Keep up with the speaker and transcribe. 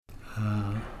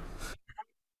Uh,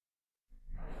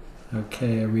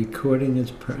 okay, a recording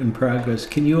is in progress.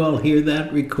 Can you all hear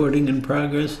that recording in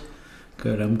progress?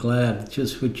 Good, I'm glad.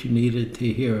 Just what you needed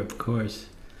to hear, of course.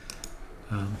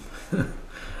 Um,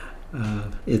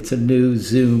 it's a new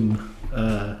Zoom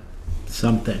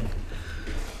something.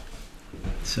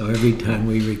 So every time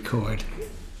we record,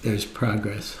 there's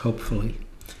progress, hopefully.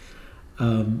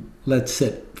 Let's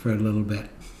sit for a little bit.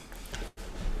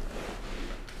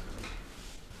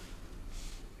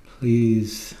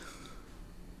 Please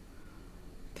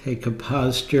take a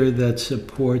posture that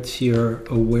supports your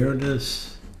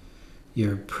awareness,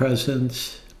 your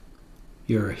presence,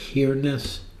 your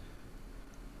here-ness.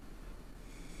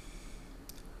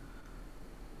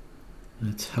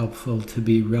 It's helpful to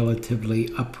be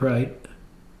relatively upright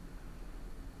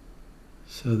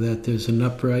so that there's an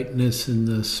uprightness in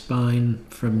the spine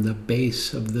from the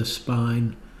base of the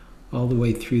spine all the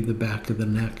way through the back of the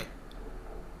neck.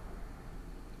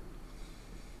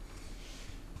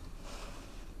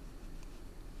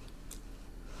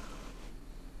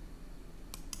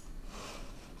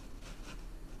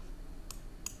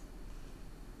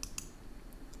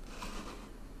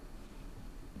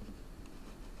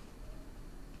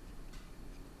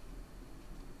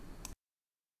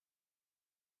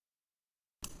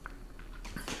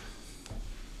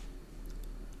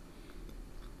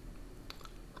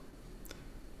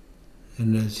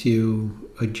 And as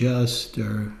you adjust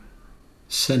or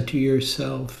center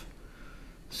yourself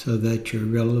so that you're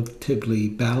relatively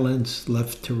balanced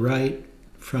left to right,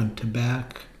 front to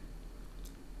back,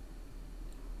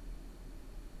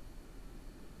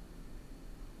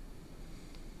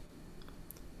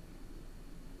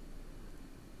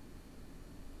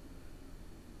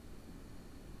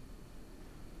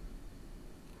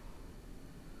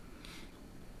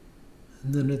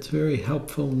 and then it's very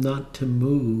helpful not to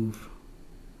move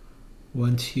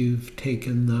once you've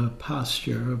taken the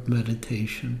posture of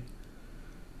meditation,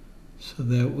 so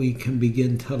that we can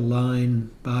begin to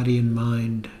align body and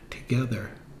mind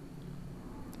together.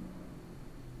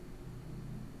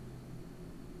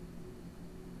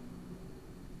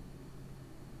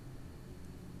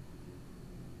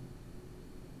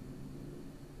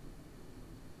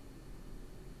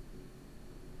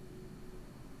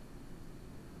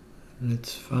 And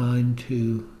it's fine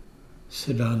to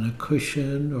sit on a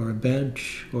cushion or a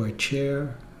bench or a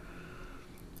chair,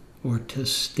 or to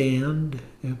stand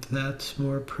if that's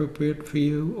more appropriate for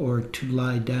you, or to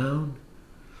lie down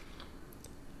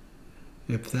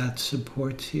if that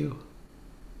supports you.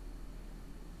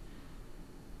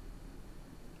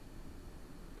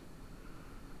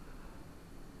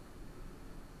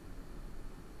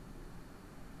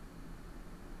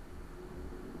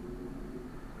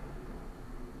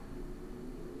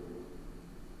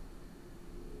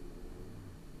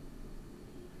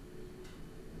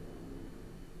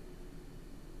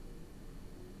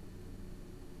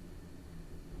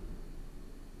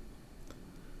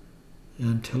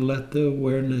 And to let the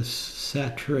awareness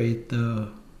saturate the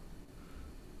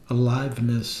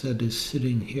aliveness that is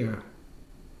sitting here.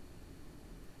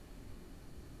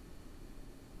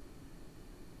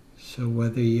 So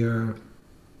whether you're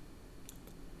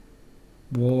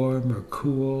warm or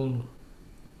cool,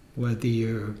 whether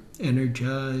you're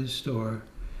energized or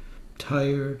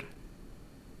tired,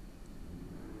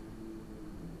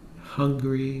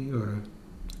 hungry or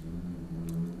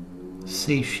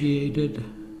satiated,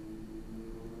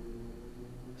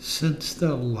 sense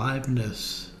the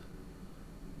aliveness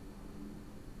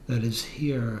that is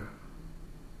here,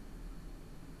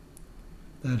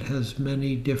 that has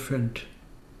many different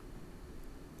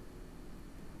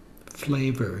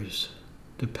flavors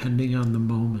depending on the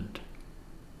moment.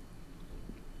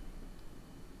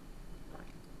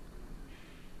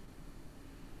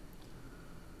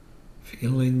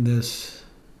 Feeling this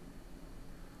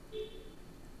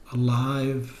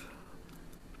alive,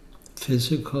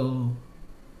 physical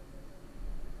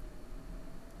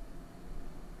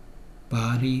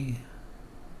body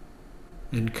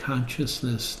and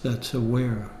consciousness that's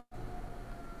aware.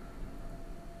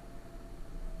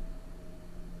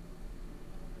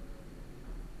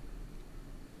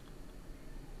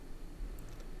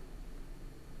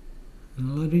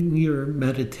 And letting your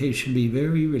meditation be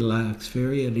very relaxed,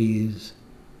 very at ease.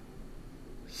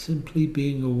 Simply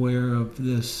being aware of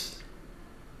this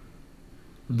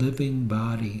living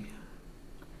body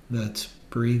that's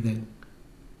breathing.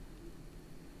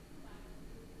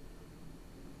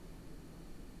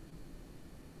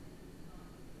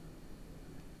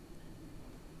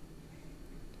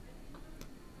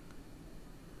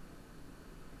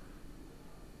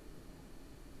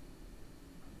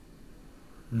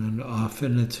 And And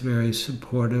often it's very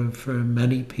supportive for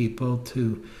many people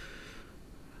to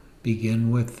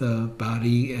begin with the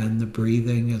body and the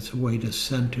breathing as a way to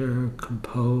center,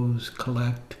 compose,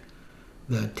 collect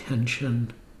the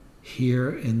attention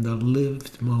here in the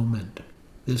lived moment,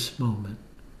 this moment.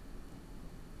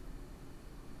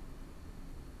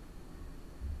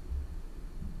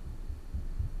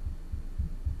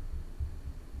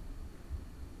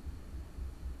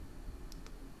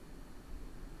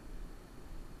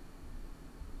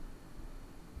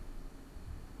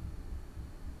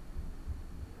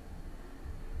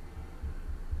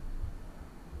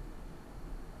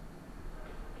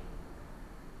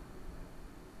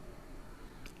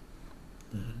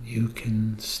 You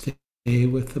can stay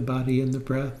with the body and the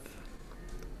breath,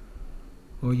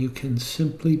 or you can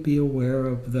simply be aware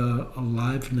of the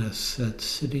aliveness that's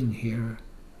sitting here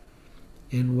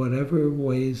in whatever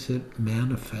ways it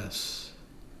manifests.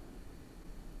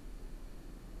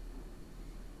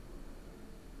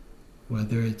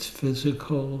 Whether it's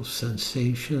physical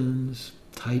sensations,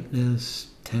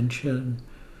 tightness, tension,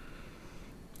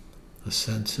 a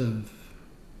sense of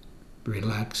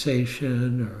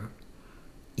relaxation or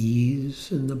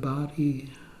ease in the body,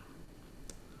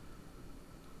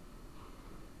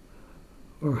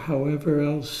 or however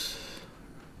else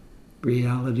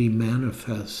reality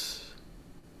manifests,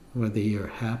 whether you're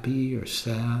happy or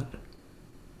sad,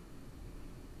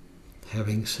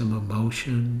 having some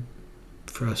emotion,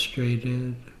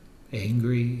 frustrated,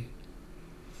 angry,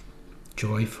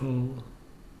 joyful,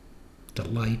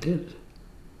 delighted,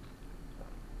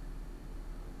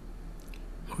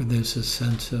 or there's a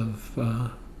sense of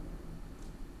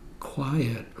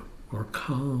quiet or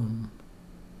calm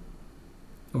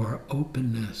or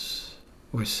openness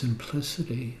or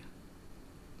simplicity.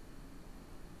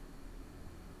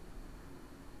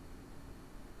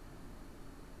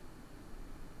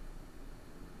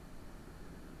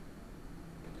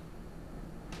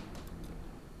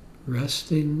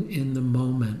 Resting in the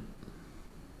moment,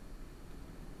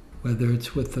 whether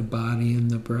it's with the body and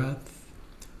the breath,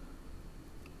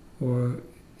 or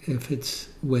if it's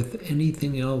with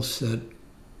anything else that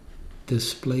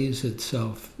displays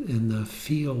itself in the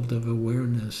field of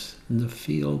awareness, in the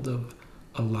field of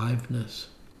aliveness.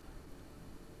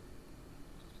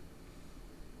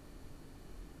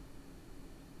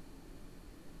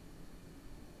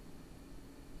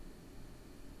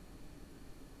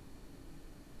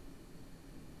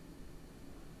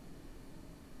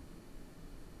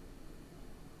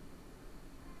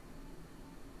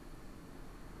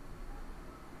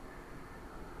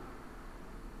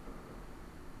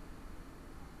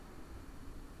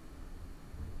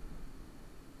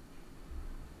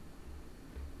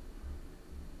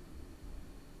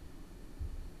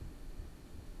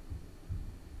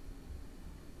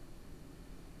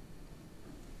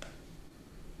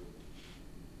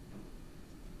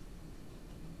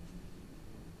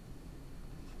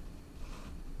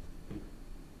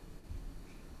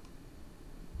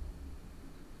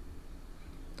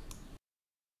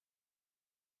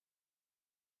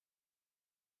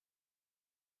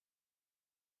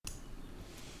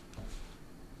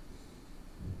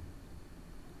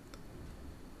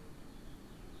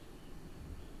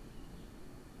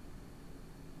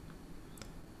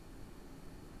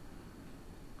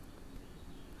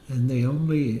 And the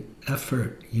only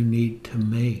effort you need to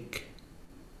make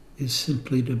is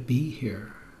simply to be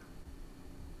here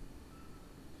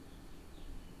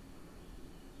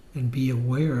and be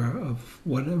aware of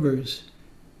whatever's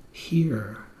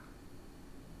here.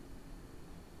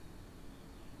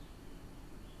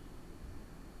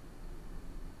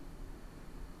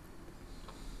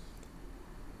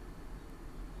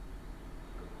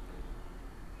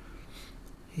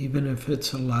 Even if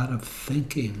it's a lot of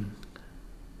thinking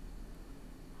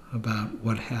about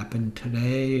what happened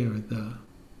today or the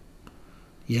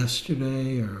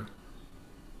yesterday or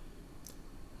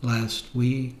last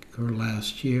week or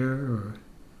last year or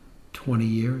 20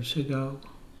 years ago.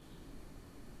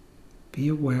 Be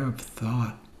aware of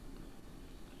thought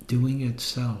doing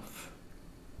itself.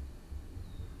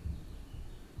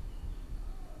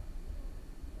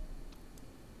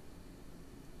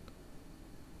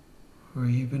 Or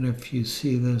even if you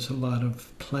see there's a lot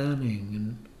of planning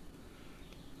and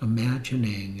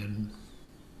imagining and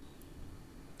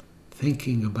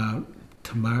thinking about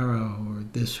tomorrow or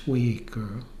this week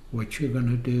or what you're going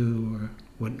to do or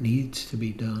what needs to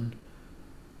be done.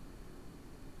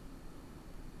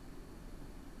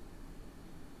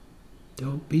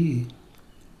 Don't be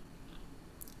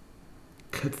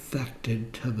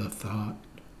cathected to the thought.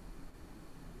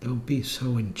 Don't be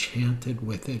so enchanted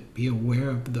with it. Be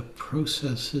aware of the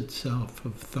process itself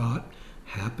of thought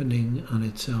happening on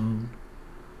its own.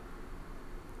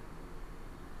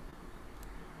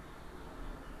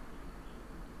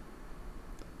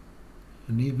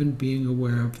 And even being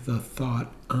aware of the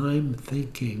thought, I'm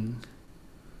thinking,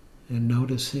 and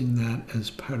noticing that as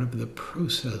part of the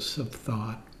process of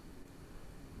thought.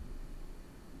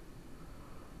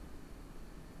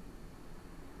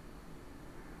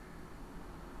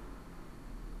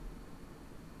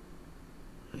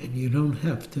 And you don't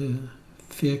have to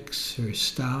fix or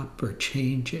stop or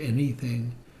change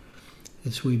anything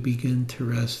as we begin to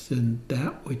rest in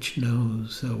that which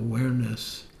knows,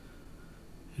 awareness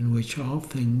in which all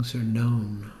things are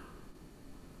known,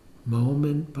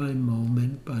 moment by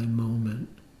moment by moment,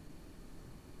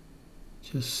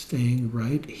 just staying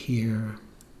right here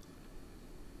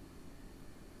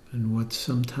in what's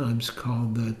sometimes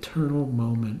called the eternal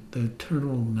moment, the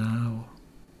eternal now,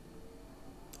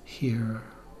 here,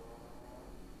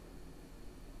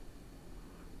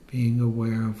 being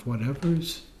aware of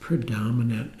whatever's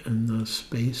predominant in the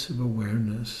space of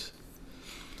awareness,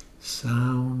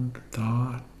 sound,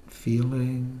 thought,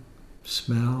 feeling,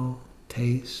 smell,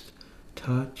 taste,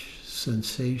 touch,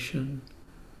 sensation,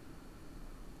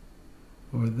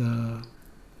 or the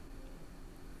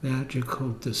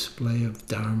magical display of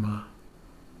Dharma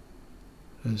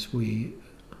as we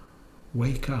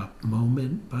wake up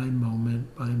moment by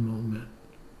moment by moment.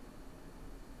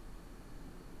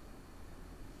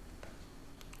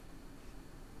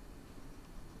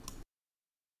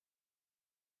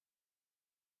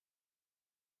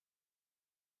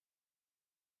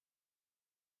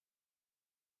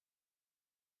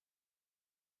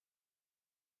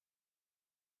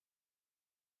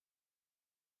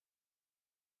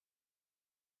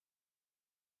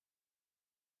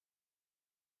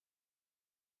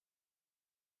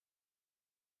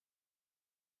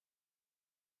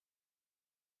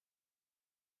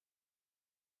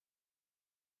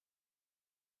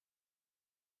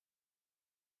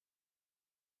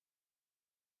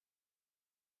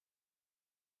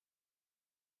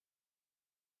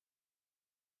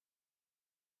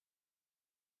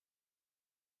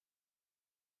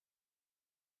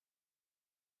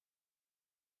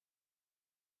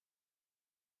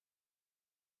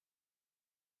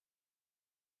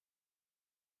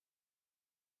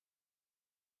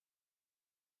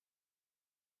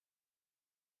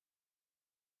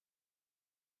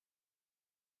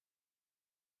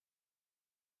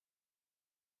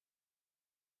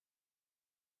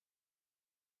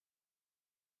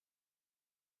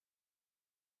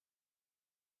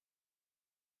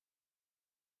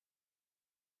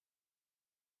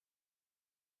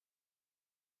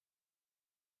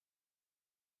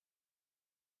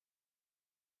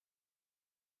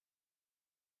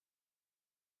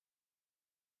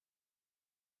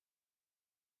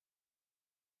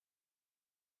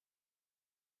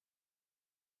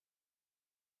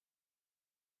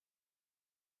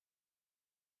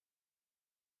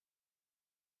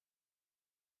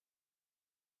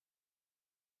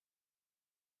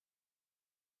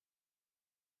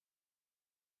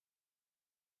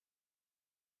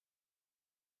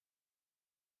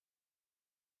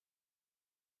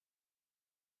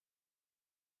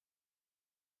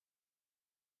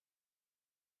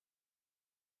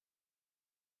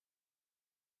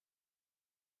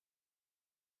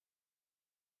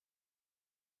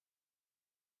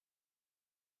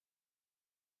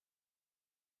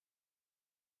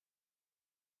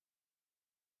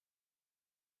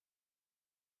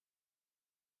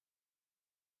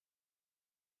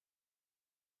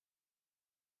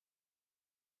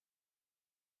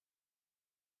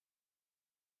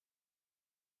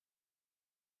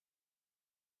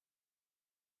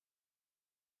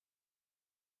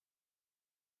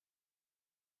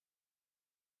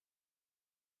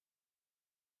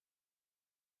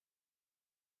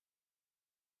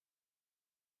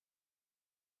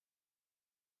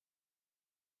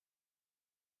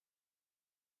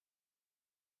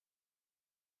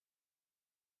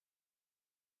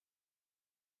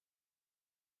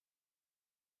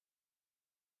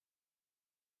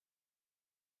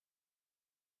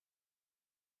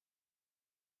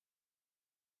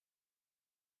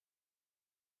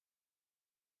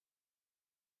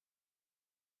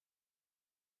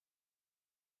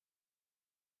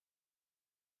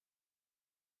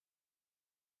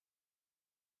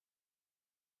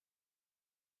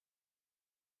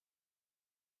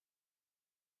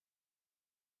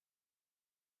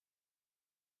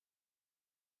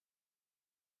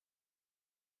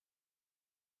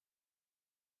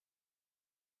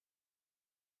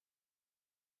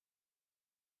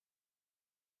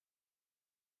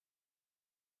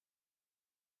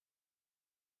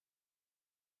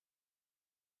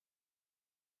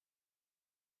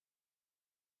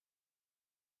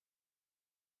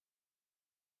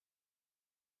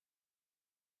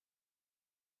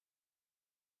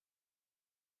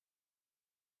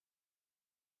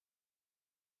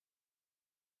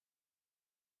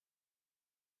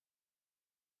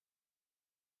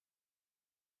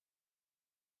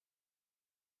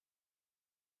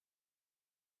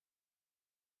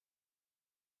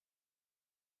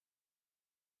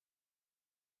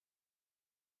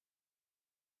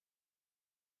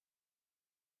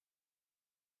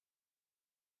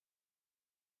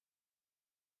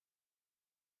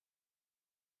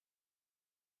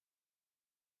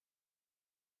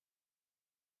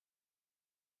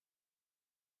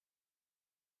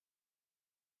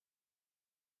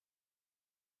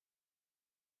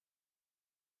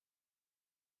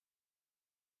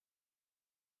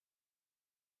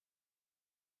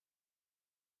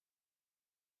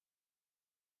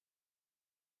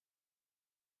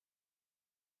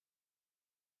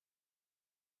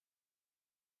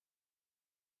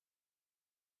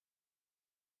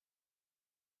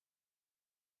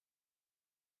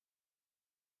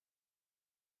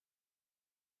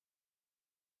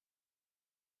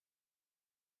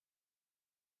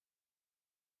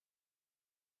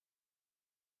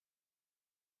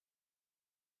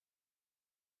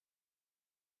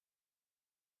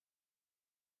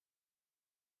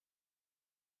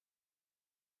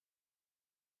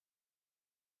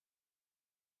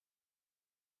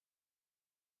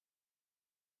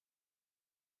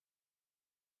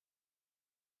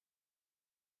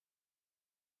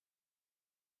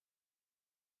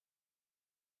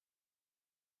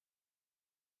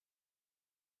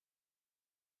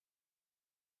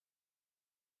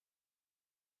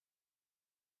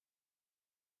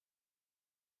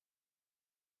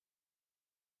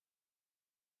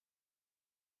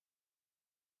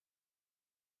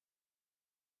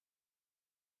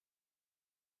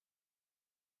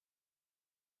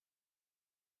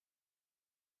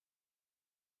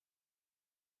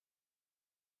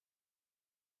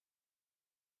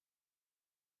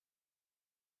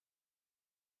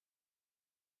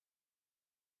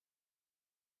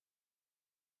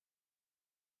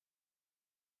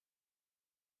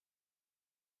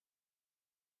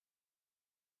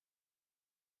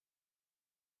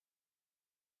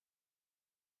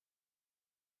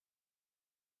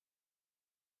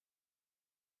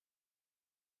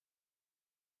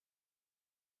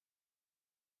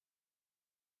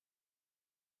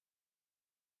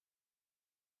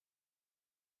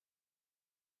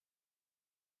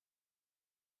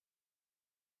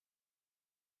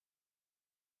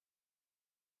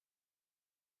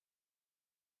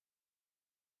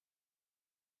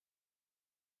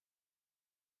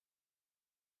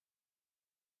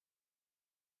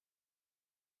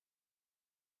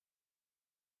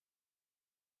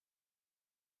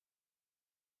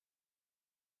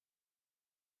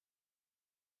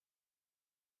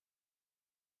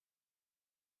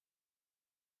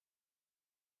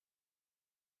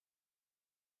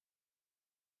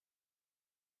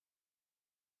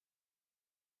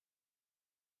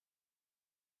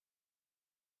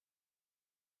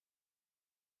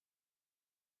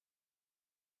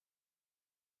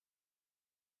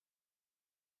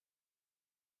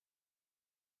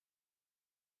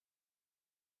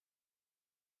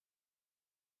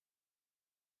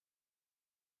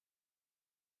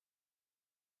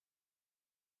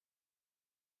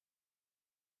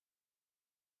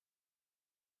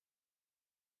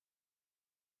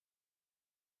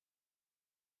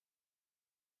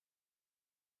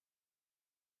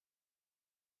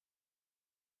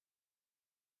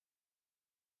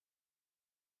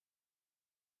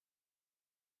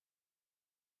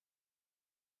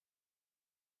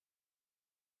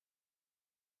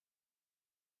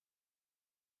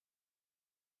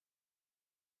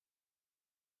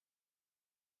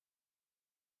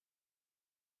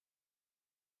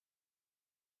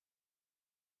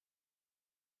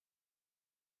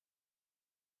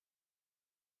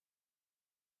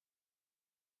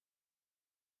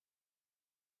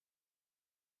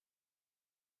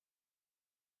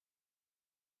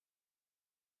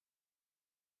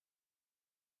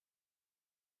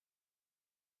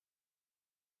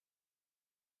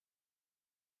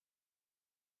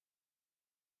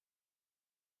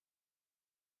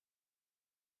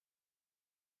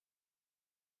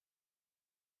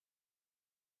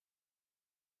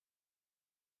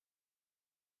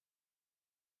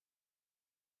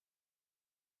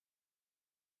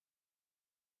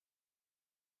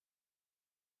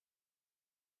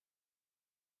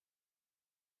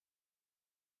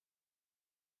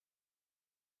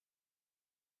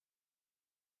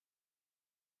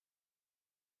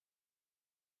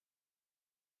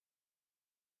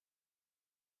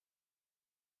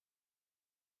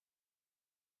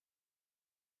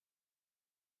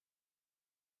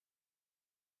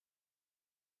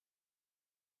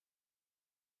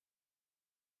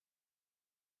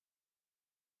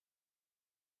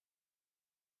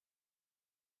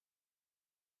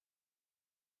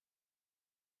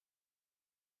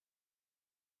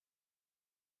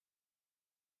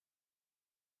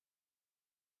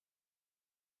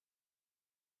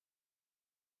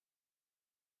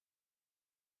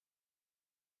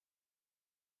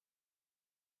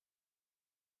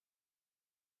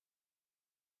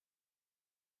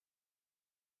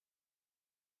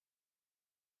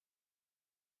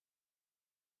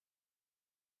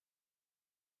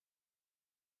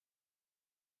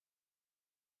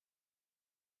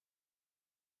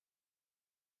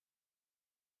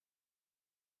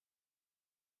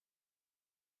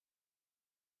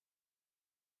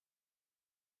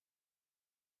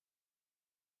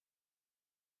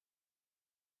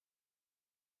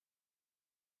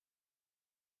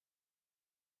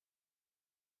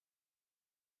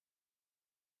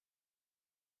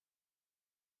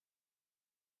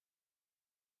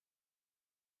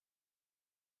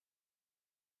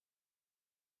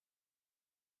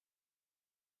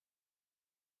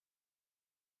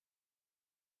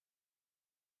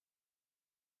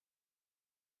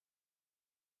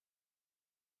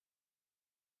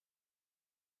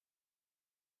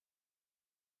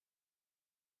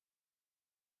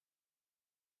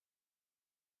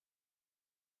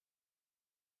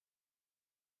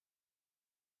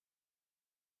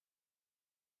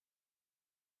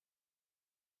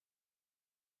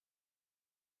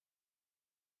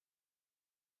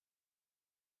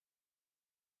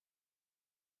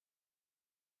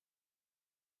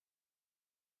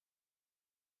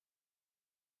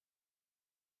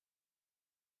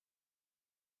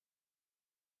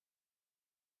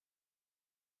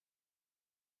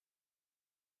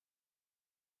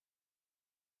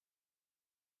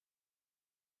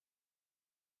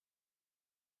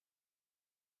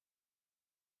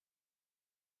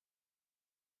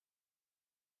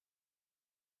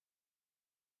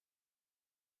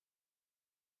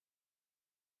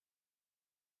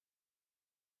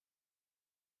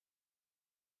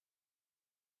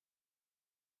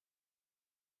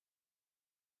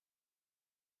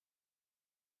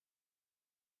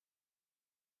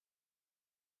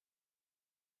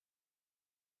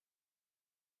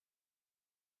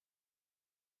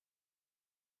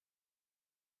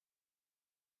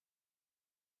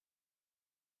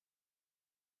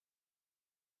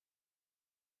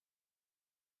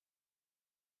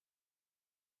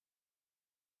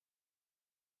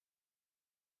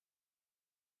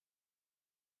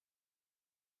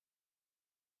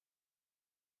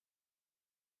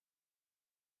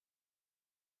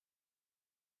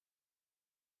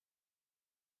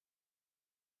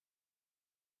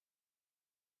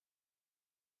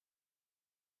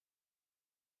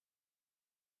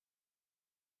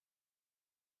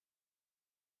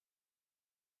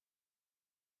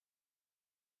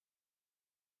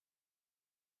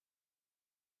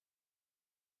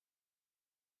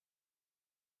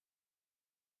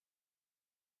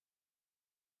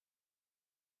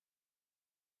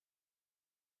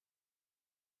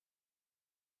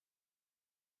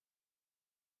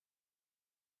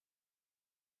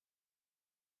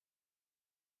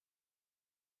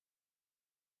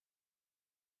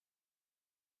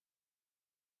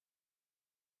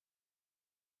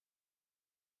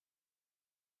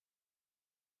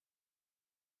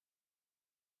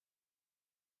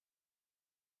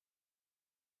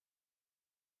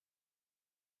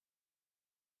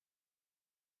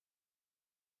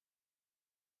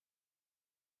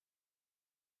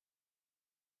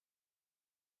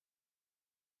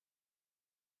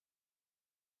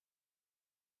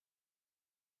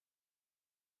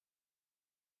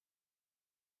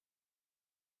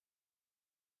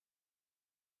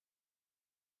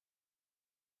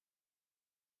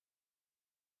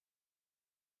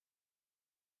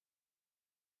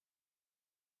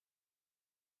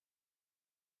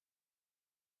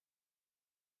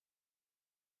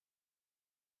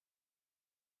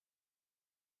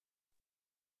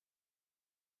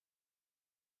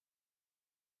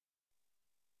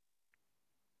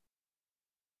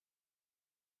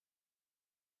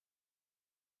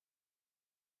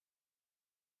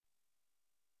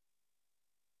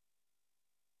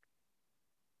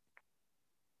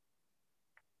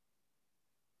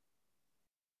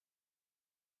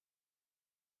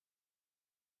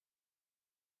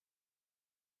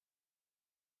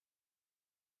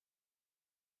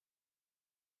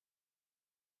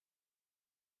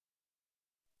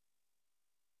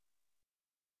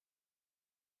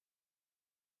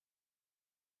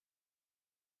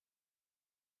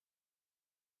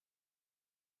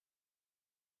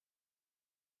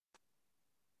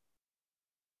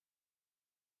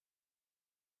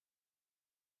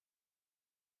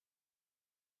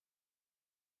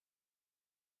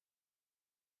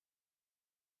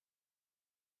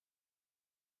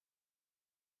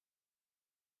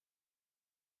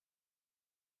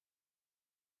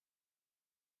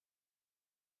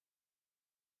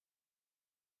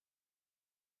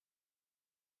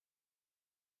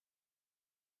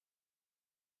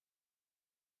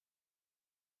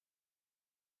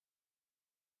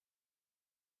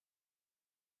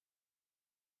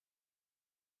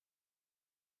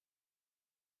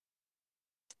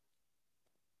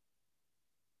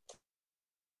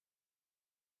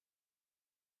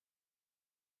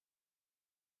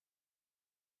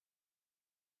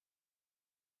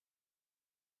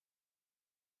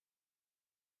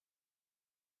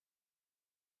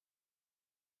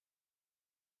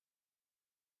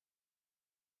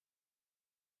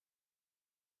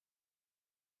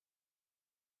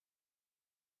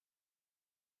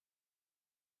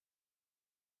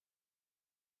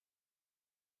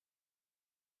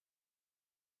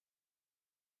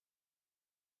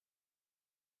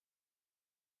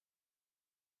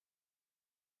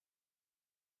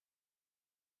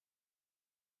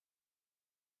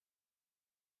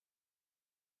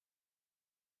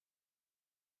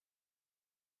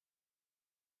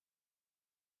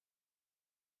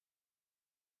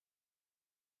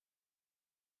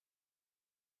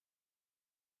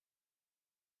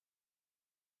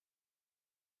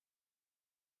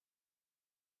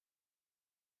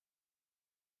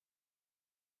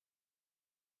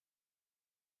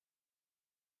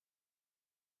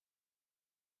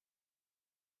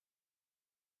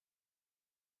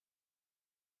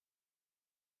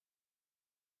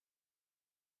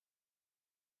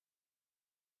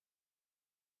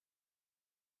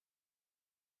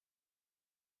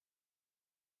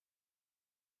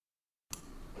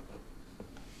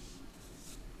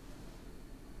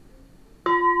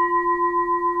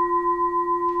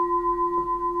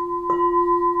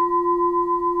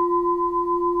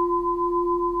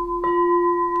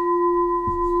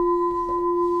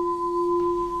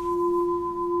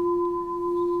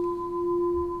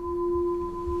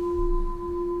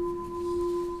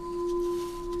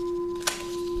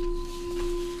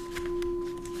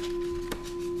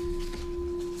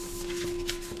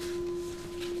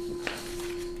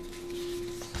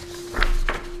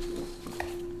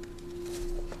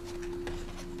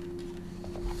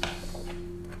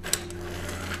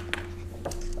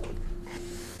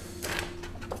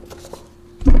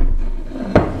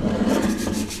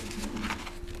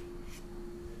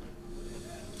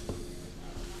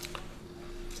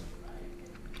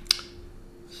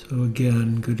 So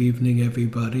again, good evening,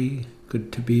 everybody.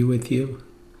 Good to be with you.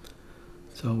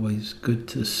 It's always good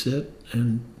to sit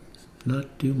and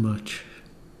not do much.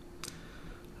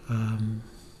 I'd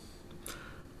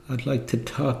like to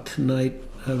talk tonight.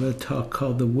 I have a talk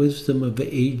called The Wisdom of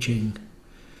Aging.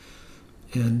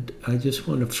 And I just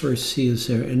want to first see, is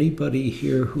there anybody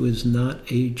here who is not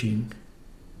aging?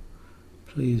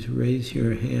 Please raise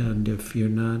your hand if you're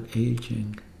not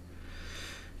aging.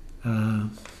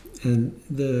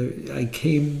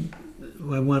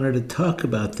 I wanted to talk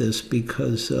about this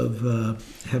because of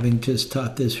having just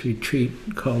taught this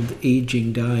retreat called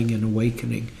Aging, Dying, and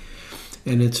Awakening.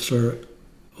 And it's for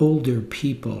older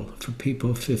people, for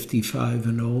people 55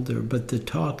 and older, but the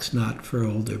talk's not for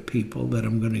older people that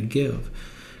I'm going to give,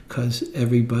 because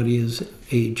everybody is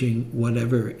aging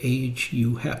whatever age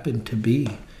you happen to be.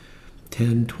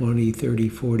 10, 20, 30,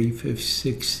 40, 50,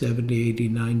 60, 70, 80,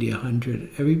 90, 100.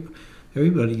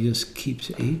 Everybody just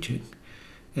keeps aging.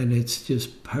 And it's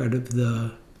just part of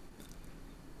the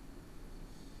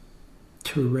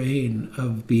terrain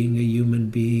of being a human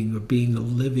being or being a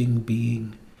living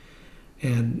being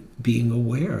and being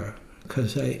aware.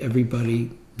 Because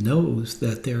everybody knows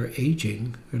that they're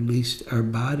aging, or at least our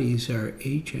bodies are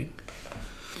aging.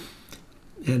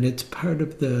 And it's part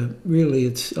of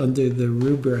it's under the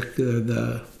rubric,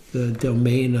 the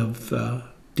domain of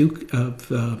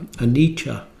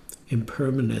anicca,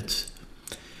 impermanence.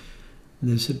 And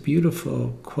there's a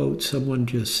beautiful quote someone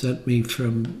just sent me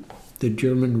from the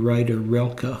German writer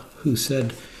Rilke, who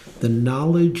said, the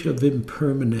knowledge of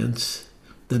impermanence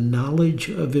that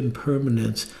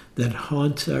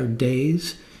haunts our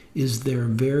days is their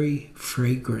very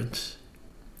fragrance.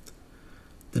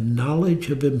 The knowledge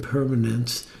of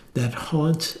impermanence that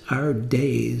haunts our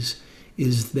days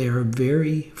is their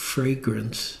very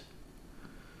fragrance.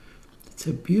 It's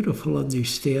a beautiful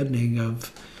understanding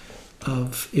of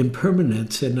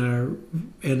impermanence and our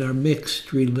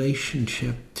mixed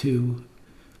relationship to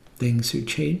things are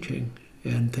changing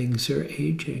and things are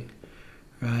aging,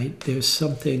 right? There's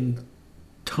something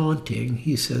taunting,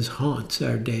 he says, haunts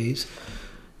our days.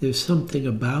 There's something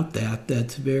about that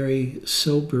that's very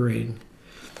sobering.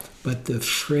 But the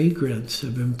fragrance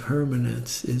of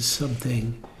impermanence is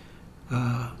something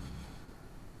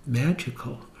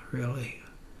magical, really,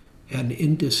 and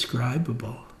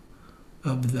indescribable,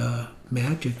 of the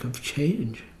magic of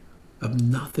change, of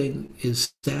nothing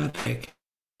is static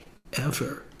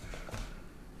ever.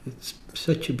 It's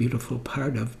such a beautiful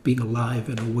part of being alive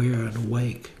and aware and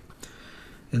awake.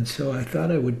 And so I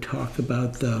thought I would talk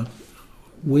about the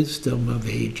wisdom of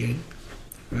aging,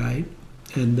 right?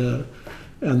 And the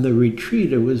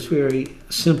retreat, it was very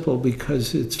simple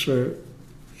because it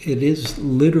is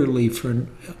literally for an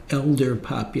elder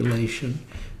population,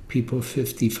 people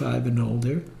 55 and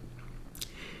older.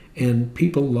 And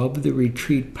people love the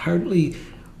retreat, partly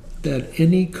that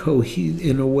in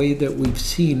a way that we've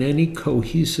seen, any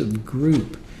cohesive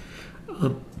group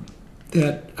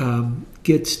that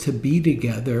gets to be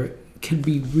together can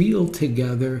be real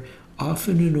together,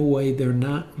 often in a way they're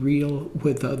not real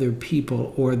with other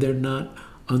people, or they're not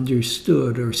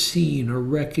understood or seen or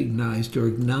recognized or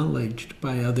acknowledged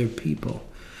by other people.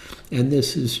 And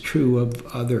this is true of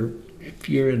if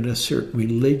you're in a certain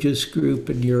religious group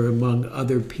and you're among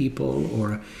other people,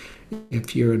 or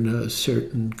if you're in a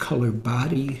certain color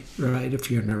body, right?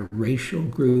 If you're in a racial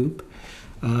group,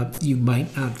 you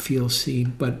might not feel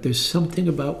seen, but there's something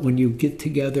about when you get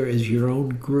together as your own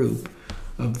group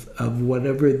of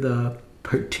whatever the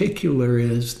particular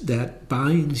is that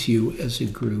binds you as a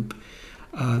group.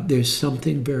 There's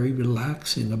something very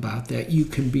relaxing about that. You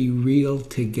can be real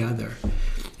together.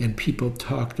 And people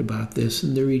talked about this.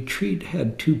 And the retreat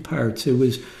had two parts. It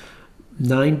was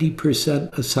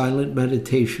 90% a silent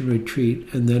meditation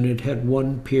retreat, and then it had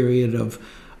one period of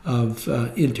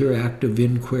interactive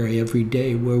inquiry every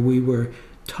day where we were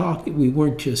talking. We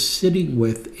weren't just sitting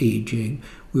with aging.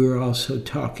 We were also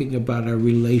talking about our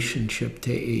relationship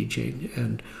to aging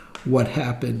and what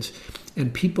happens.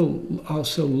 And people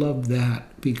also love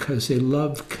that because they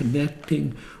love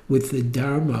connecting with the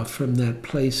Dharma from that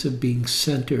place of being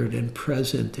centered and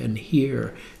present and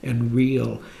here and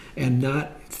real, and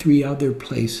not three other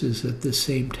places at the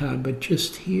same time, but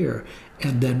just here,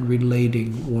 and then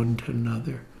relating one to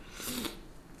another.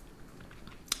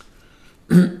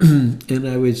 And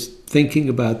I was thinking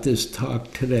about this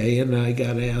talk today, and I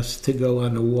got asked to go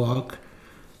on a walk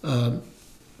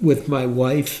with my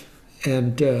wife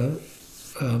and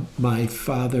my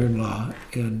father-in-law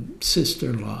and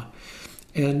sister-in-law.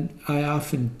 And I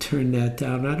often turn that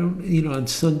down. I don't, on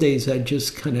Sundays I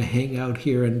just kind of hang out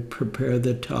here and prepare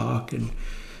the talk and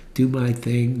do my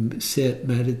thing, sit,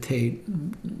 meditate,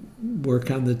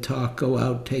 work on the talk, go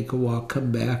out, take a walk,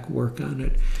 come back, work on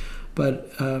it.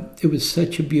 But it was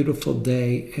such a beautiful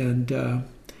day, and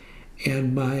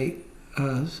my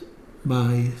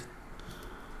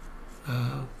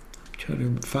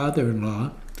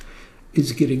father-in-law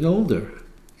is getting older,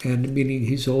 and meaning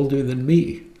he's older than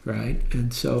me, right?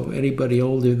 And so anybody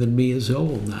older than me is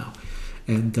old now,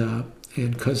 and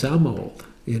because I'm old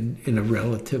in a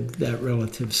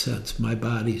relative sense, my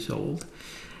body's old,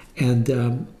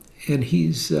 and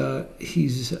he's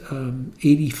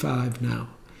 85 now.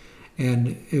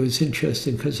 And it was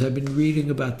interesting because I've been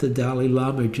reading about the Dalai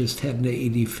Lama just had an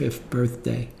 85th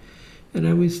birthday. And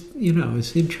I was,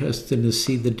 it's interesting to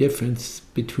see the difference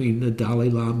between the Dalai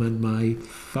Lama and my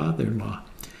father-in-law,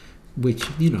 which,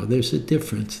 there's a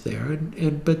difference there.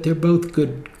 But they're both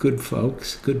good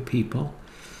folks, good people.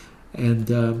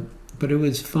 And but it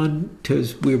was fun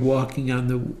because we were walking on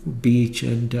the beach,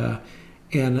 and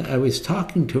I was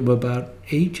talking to him about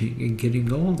aging and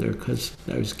getting older because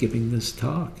I was giving this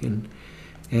talk, and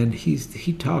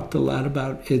he talked a lot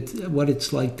about what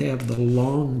it's like to have the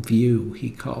long view, he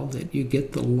called it. You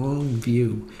get the long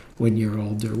view when you're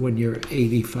older, when you're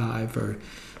 85 or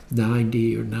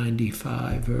 90 or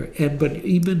 95, but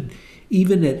even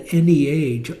at any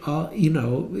age,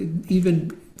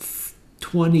 even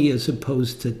 20 as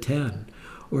opposed to 10,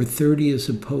 or 30 as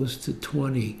opposed to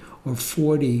 20, or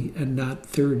 40 and not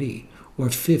 30, or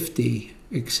 50,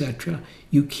 etc.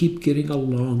 You keep getting a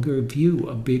longer view,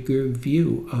 a bigger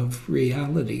view of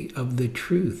reality, of the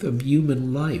truth, of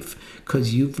human life,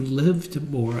 because you've lived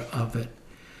more of it.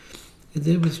 And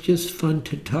it was just fun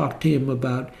to talk to him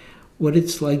about what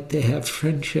it's like to have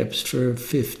friendships for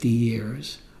 50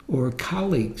 years, or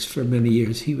colleagues for many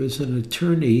years. He was an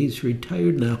attorney, he's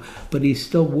retired now, but he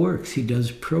still works. He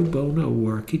does pro bono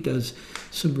work. He does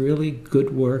some really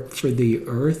good work for the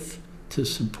earth, to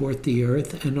support the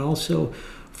earth, and also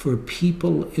for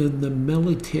people in the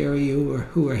military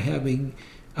who are having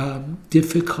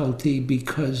difficulty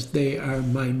because they are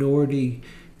minority,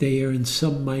 they are in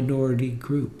some minority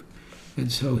group.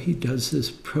 And so he does this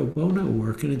pro bono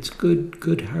work, and it's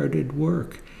good-hearted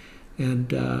work.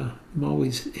 And I'm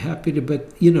always happy to,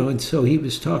 but, and so he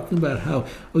was talking about how,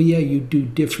 you do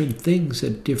different things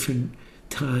at different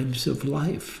times of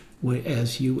life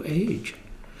as you age.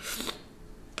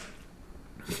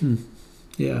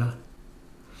 Yeah.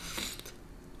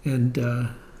 And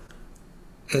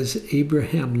as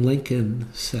Abraham Lincoln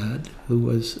said, who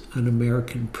was an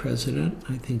American president,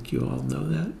 I think you all know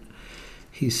that,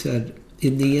 he said,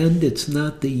 in the end, it's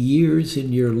not the years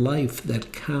in your life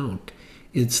that count.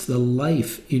 It's the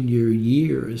life in your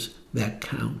years that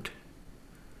count.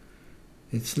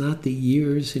 It's not the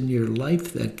years in your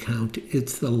life that count.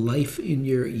 It's the life in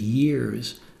your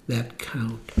years that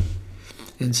count.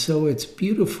 And so it's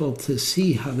beautiful to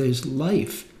see how there's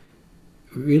life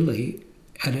really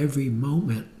at every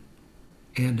moment.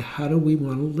 And how do we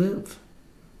want to live?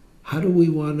 How do we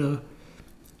want to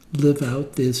live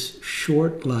out this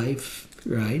short life,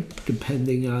 right?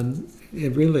 Depending on,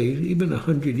 really, even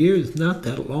 100 years, not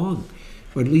that long.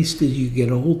 Or at least as you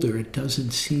get older, it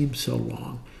doesn't seem so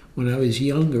long. When I was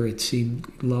younger, it seemed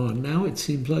long. Now it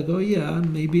seems like,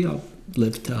 maybe I'll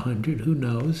live to 100, who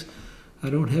knows? I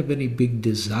don't have any big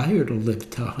desire to live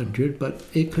to 100, but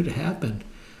it could happen.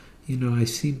 I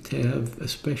seem to have,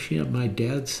 especially on my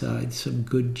dad's side, some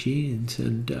good genes,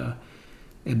 and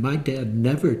my dad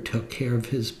never took care of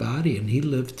his body, and he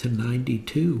lived to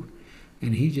 92,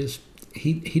 and he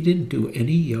didn't do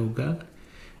any yoga,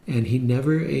 and he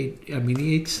never ate.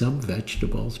 He ate some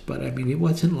vegetables, but it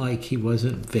wasn't like he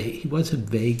wasn't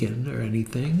vegan or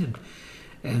anything,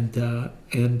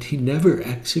 and he never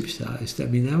exercised.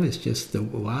 That was just the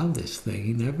wildest thing.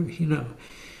 He never,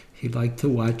 he liked to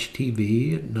watch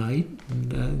TV at night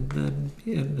and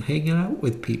hang out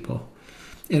with people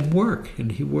and work.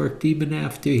 And he worked even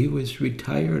after he was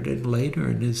retired, and later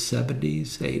in his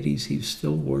 70s, 80s, he was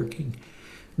still working.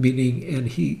 And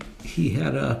he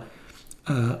had a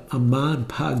ma and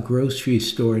pa grocery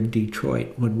store in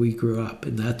Detroit when we grew up,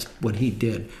 and that's what he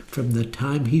did from the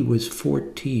time he was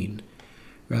 14.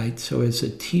 Right? So as a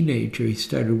teenager, he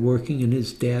started working in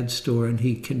his dad's store, and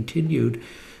he continued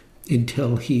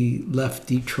until he left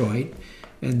Detroit,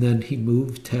 and then he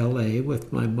moved to L.A.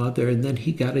 with my mother, and then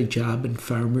he got a job in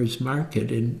Farmers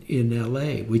Market in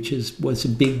L.A., which was a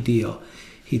big deal.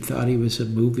 He thought he was a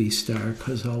movie star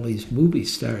because all these movie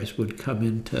stars would come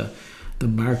into the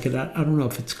market. I don't know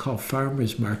if it's called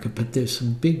Farmers Market, but there's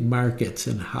some big markets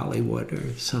in Hollywood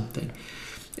or something.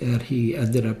 And he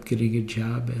ended up getting a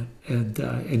job at,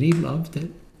 and he loved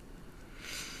it.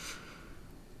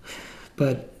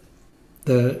 But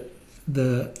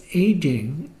the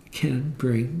aging can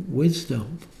bring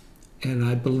wisdom. And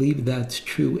I believe that's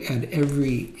true at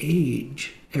every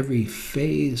age, every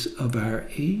phase of our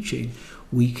aging,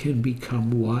 we can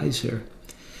become wiser.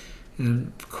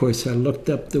 And of course, I looked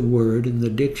up the word in the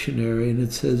dictionary, and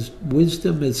it says,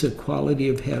 wisdom is a quality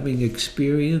of having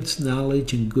experience,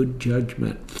 knowledge, and good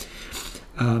judgment.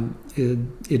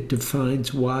 It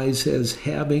defines wise as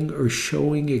having or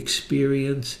showing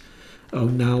experience,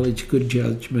 knowledge, good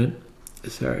judgment.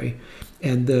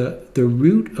 And the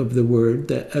root of the word,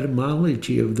 the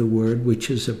etymology of the word, which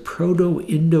is a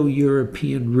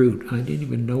Proto-Indo-European root. I didn't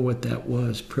even know what that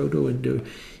was.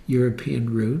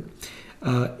 Proto-Indo-European root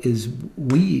is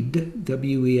weed,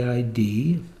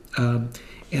 W-E-I-D, and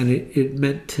it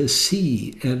meant to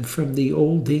see. And from the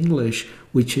Old English,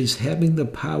 which is having the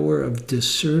power of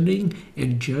discerning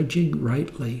and judging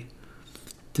rightly,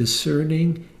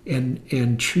 discerning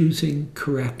and choosing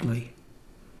correctly.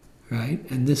 Right?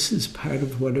 And this is part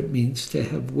of what it means to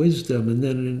have wisdom. And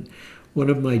then one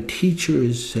of my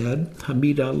teachers said,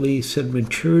 Hamid Ali said,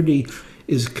 maturity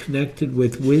is connected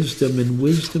with wisdom, and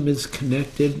wisdom is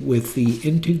connected with the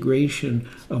integration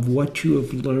of what you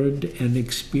have learned and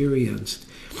experienced.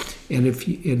 And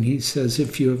he says,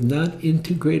 if you have not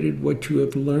integrated what you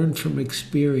have learned from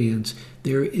experience,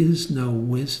 there is no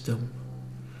wisdom.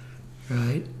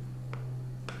 Right?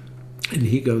 And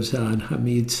he goes on,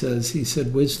 Hamid says, he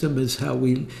said, wisdom is how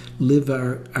we live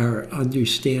our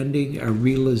understanding, our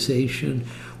realization.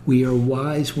 We are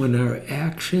wise when our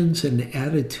actions and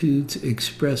attitudes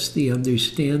express the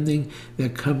understanding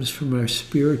that comes from our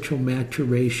spiritual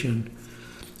maturation.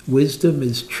 Wisdom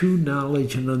is true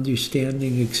knowledge and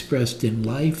understanding expressed in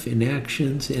life, in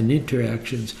actions and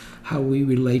interactions, how we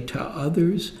relate to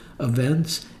others,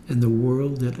 events, and the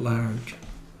world at large.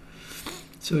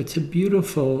 So it's a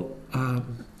beautiful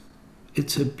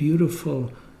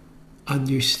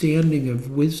understanding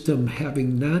of wisdom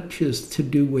having not just to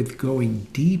do with going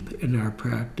deep in our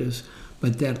practice,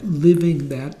 but that living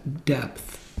that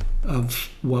depth of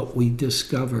what we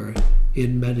discover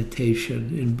in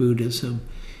meditation, in Buddhism,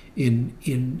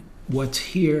 in what's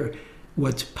here,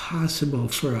 what's possible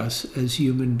for us as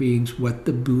human beings, what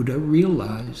the Buddha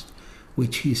realized,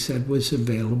 which he said was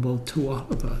available to all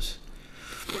of us.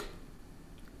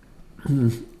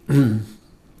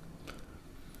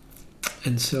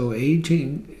 And so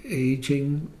aging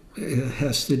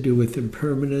has to do with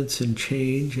impermanence and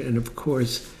change, and of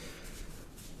course,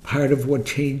 part of what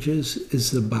changes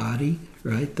is the body,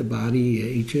 right? The body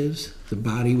ages. The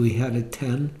body we had at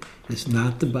 10 is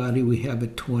not the body we have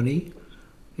at 20,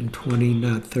 and 20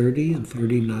 not 30, and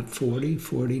 30 not 40,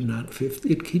 40 not 50.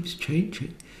 It keeps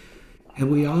changing. And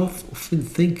we often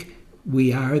think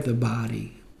we are the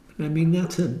body. I mean,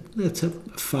 that's a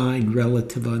fine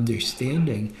relative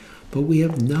understanding, but we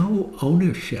have no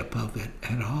ownership of it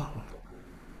at all.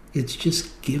 It's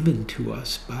just given to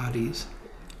us, bodies,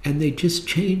 and they just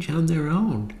change on their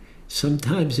own,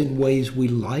 sometimes in ways we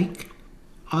like,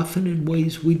 often in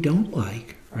ways we don't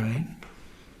like, right?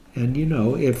 And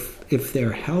if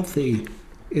they're healthy,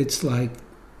 it's like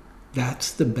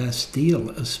that's the best deal,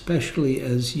 especially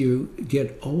as you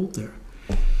get older.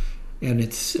 And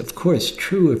it's, of course,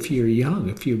 true if you're young.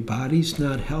 If your body's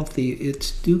not healthy,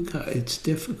 it's dukkha, it's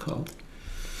difficult.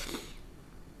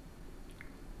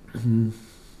 And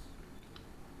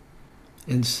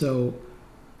so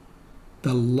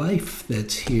the life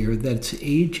that's here, that's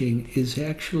aging, is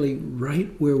actually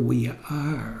right where we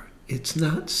are. It's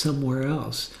not somewhere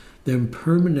else. The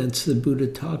impermanence the Buddha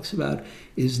talks about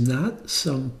is not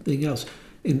something else.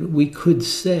 And one could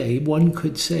say,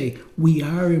 we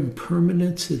are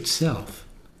impermanence itself,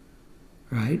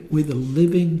 right? We're the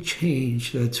living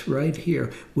change that's right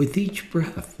here with each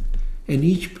breath. And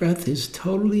each breath is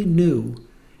totally new.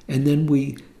 And then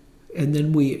we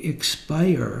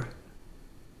expire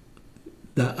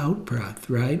the out-breath,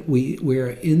 right?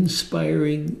 We're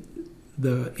inspiring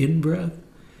the in-breath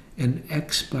and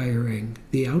expiring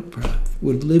the out-breath.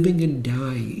 We're living and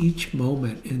dying each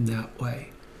moment in that way.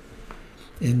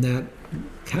 In that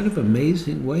kind of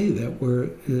amazing way that we're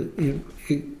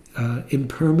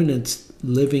impermanence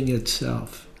living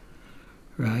itself,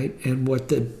 right? And what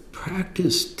the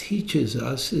practice teaches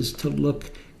us is to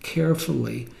look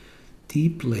carefully,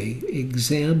 deeply,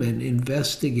 examine,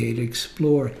 investigate,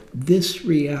 explore this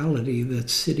reality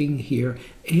that's sitting here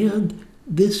and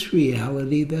this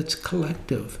reality that's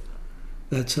collective,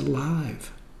 that's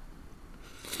alive.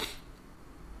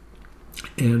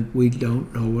 And we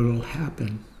don't know what will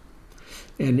happen.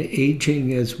 And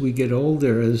aging as we get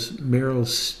older, as Meryl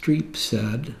Streep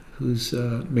said, who's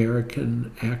an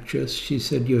American actress, she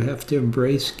said, you have to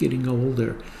embrace getting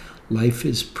older. Life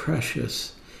is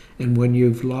precious. And when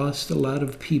you've lost a lot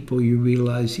of people, you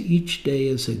realize each day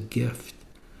is a gift.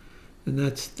 And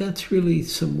that's really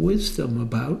some wisdom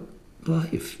about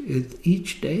life.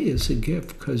 Each day is a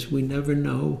gift because we never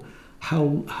know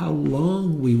how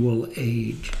long we will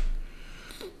age.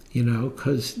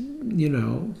 Because,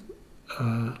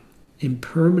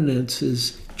 impermanence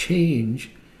is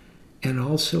change and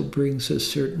also brings a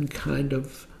certain kind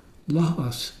of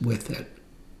loss with it.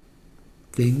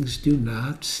 Things do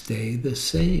not stay the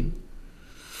same.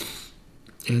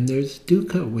 And there's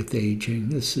dukkha with aging.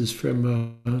 This is from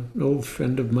an old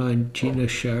friend of mine, Gina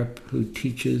Sharp, who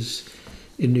teaches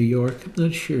in New York. I'm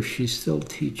not sure if she's still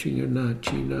teaching or not,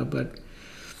 Gina, but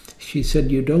she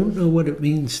said, you don't know what it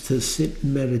means to sit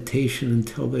in meditation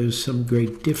until there's some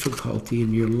great difficulty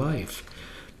in your life.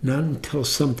 Not until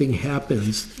something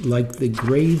happens, like the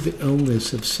grave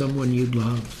illness of someone you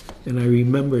love. And I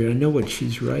know what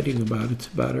she's writing about. It's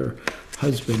about her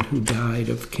husband who died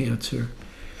of cancer.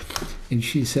 And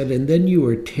she said, and then you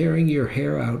are tearing your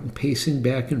hair out and pacing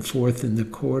back and forth in the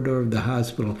corridor of the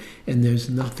hospital, and there's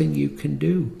nothing you can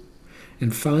do.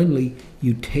 And finally,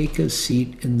 you take a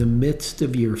seat in the midst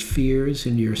of your fears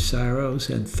and your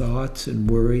sorrows and thoughts and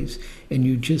worries, and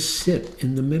you just sit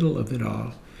in the middle of it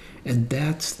all. And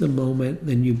that's the moment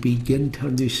then you begin to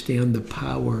understand the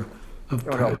power of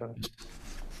practice.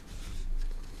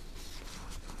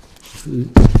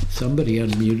 Somebody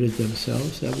unmuted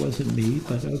themselves. That wasn't me,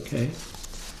 but okay.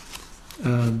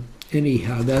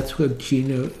 Anyhow, that's what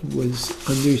Gina was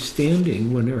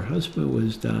understanding when her husband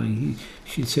was dying.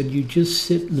 She said, you just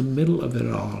sit in the middle of it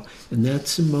all, and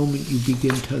that's the moment you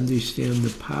begin to understand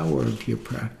the power of your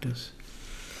practice.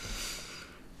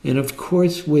 And of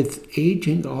course, with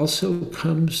aging also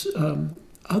comes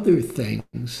other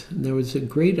things. And there was a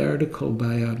great article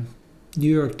by a New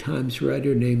York Times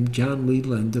writer named John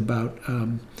Leland about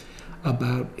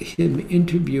him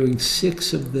interviewing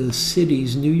 6 of the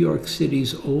cities, New York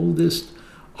City's oldest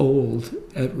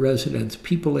residents,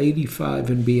 people 85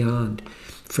 and beyond,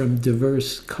 from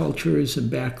diverse cultures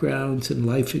and backgrounds and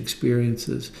life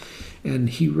experiences. And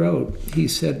he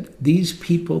said, these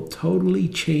people totally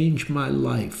changed my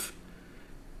life.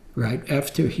 Right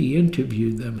after he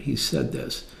interviewed them, he said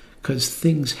this, because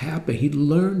things happen. He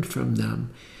learned from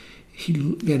them.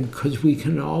 And because we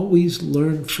can always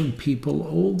learn from people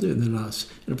older than us.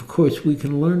 And of course, we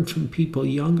can learn from people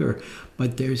younger,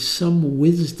 but there's some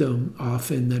wisdom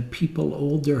often that people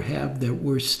older have that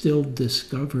we're still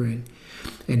discovering.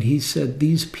 And he said,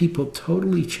 these people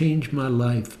totally changed my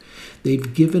life.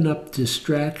 They've given up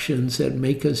distractions that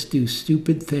make us do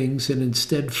stupid things and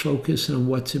instead focus on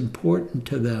what's important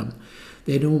to them.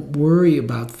 They don't worry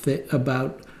about things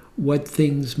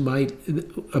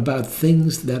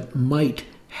that might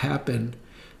happen.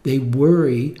 They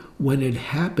worry when it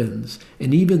happens.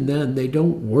 And even then, they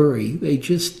don't worry. They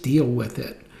just deal with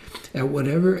it. At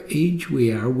whatever age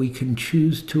we are, we can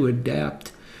choose to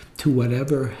adapt to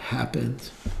whatever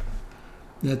happens.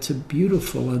 That's a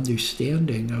beautiful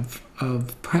understanding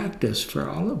of practice for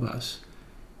all of us,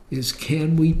 is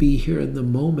can we be here in the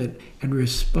moment and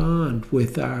respond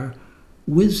with our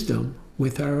wisdom,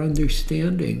 with our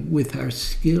understanding, with our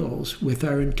skills, with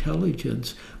our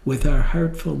intelligence, with our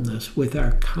heartfulness, with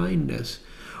our kindness,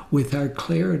 with our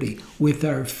clarity, with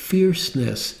our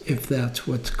fierceness, if that's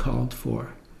what's called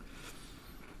for.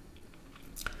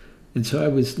 And so I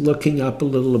was looking up a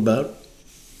little about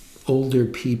older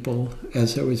people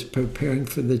as I was preparing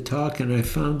for the talk, and I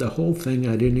found a whole thing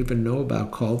I didn't even know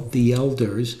about called The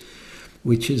Elders,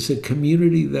 which is a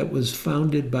community that was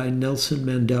founded by Nelson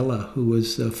Mandela, who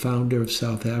was the founder of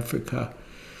South Africa.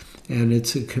 And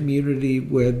it's a community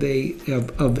where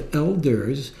of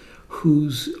elders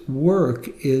whose work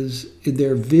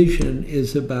their vision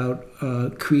is about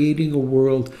creating a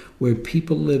world where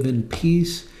people live in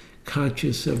peace,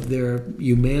 conscious of their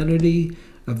humanity,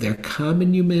 of their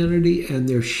common humanity, and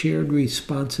their shared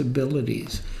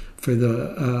responsibilities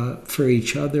for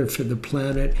each other, for the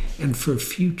planet, and for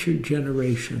future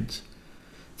generations.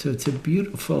 So it's a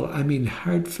beautiful,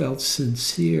 heartfelt,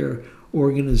 sincere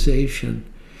organization.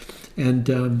 And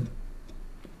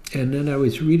then I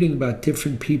was reading about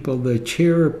different people. The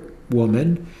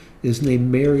chairwoman is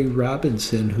named Mary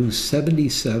Robinson, who's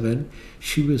 77.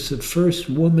 She was the first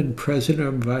woman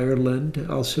president of Ireland,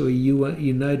 also a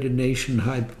United Nations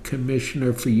High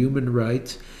Commissioner for Human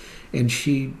Rights. And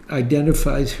she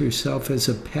identifies herself as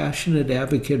a passionate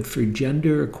advocate for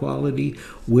gender equality,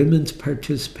 women's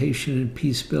participation in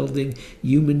peace building,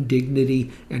 human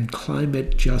dignity, and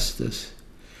climate justice.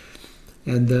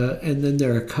 And then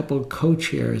there are a couple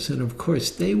co-chairs, and of course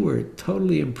they were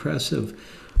totally impressive.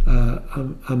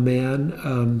 A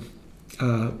man,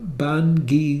 Ban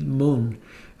Ki-moon,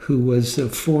 who was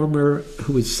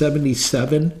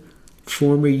 77,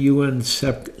 former UN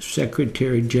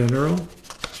Secretary General,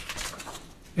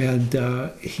 and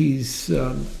he's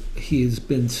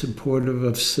been supportive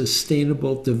of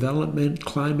sustainable development,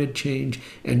 climate change,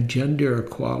 and gender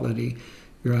equality,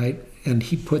 right? And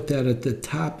he put that at the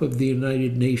top of the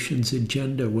United Nations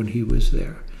agenda when he was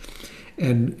there.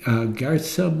 And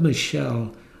Garza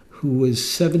Michel, who was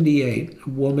 78, a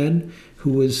woman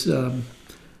who was the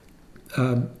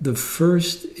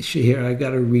first, here, I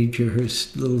got to read you her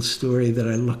little story that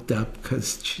I looked up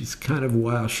because she's kind of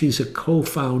wild. She's a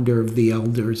co-founder of the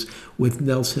Elders with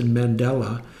Nelson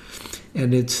Mandela.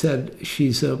 And it said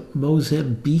she's a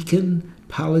Mozambican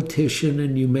politician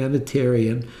and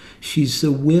humanitarian. She's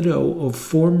the widow of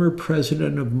former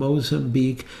president of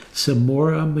Mozambique,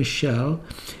 Samora Machel,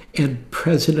 and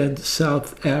President of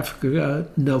South Africa,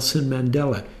 Nelson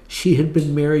Mandela. She had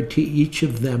been married to each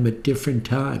of them at different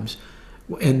times,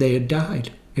 and they had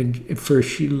died. And at first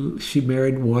she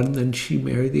married one, then she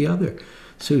married the other.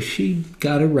 So she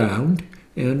got around,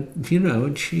 and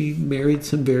and she married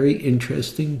some very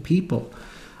interesting people.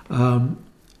 And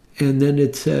then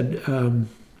it said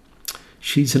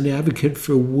she's an advocate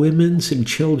for women's and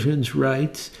children's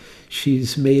rights.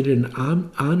 She's made an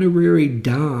honorary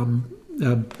Dame.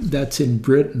 That's in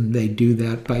Britain. They do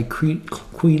that by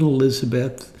Queen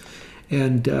Elizabeth,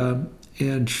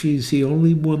 and she's the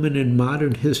only woman in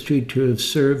modern history to have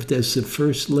served as the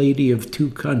first lady of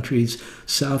two countries,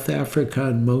 South Africa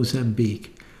and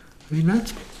Mozambique. I mean, I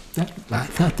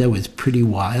thought that was pretty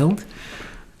wild.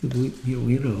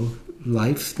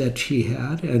 Life that she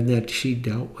had and that she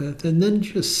dealt with, and then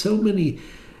just so many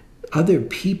other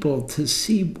people to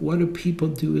see what do people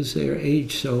do as their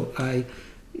age. So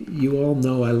you all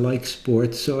know I like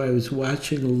sports, so I was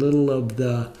watching a little of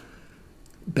the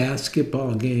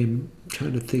basketball game,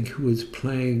 trying to think who was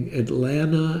playing,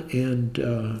 Atlanta and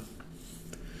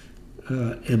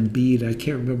Embiid. I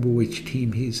can't remember which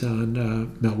team he's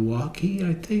on. Milwaukee,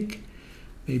 I think.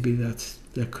 Maybe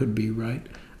that could be right.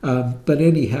 But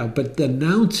anyhow, but the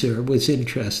announcer was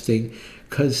interesting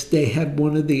because they had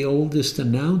one of the oldest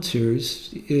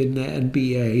announcers in the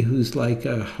NBA who's like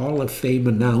a Hall of Fame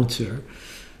announcer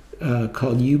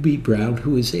called Hubie Brown,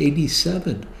 who was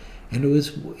 87. And it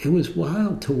was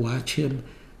wild to watch him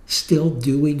still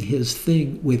doing his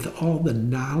thing with all the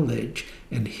knowledge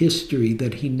and history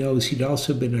that he knows. He'd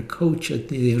also been a coach at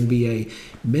the NBA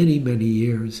many, many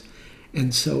years.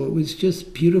 And so it was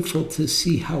just beautiful to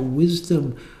see how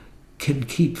wisdom can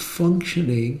keep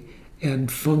functioning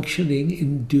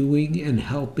in doing and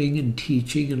helping and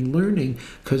teaching and learning.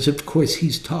 Because, of course,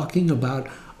 he's talking about,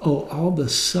 all the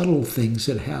subtle things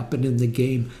that happen in the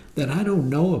game that I don't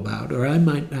know about or I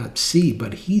might not see,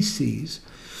 but he sees.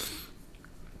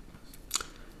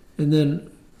 And then,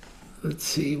 let's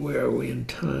see, where are we in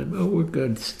time? Oh, we're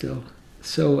good still.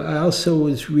 So I also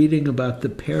was reading about the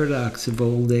paradox of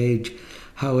old age,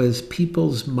 how as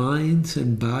people's minds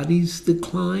and bodies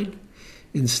decline,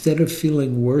 instead of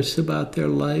feeling worse about their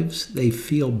lives, they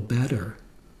feel better.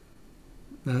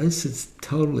 Now this is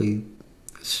totally,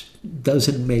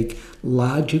 doesn't make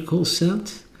logical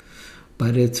sense,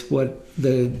 but it's what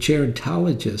the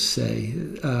gerontologists say,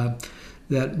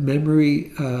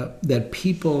 that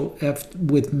people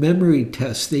with memory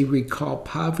tests, they recall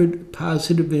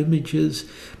positive images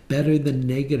better than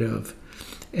negative,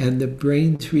 and the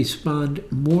brains respond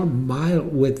more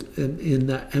mild in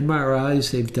the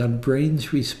MRIs they've done.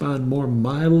 Brains respond more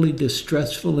mildly to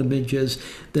stressful images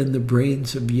than the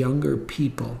brains of younger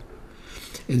people.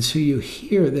 And so you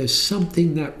hear there's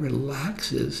something that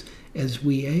relaxes as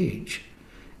we age,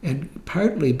 and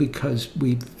partly because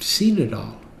we've seen it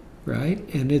all.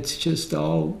 Right? And it's just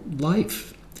all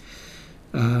life.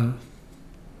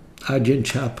 Ajahn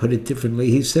Chah put it differently.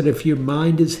 He said, if your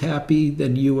mind is happy,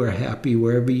 then you are happy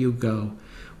wherever you go.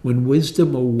 When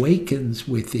wisdom awakens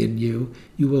within you,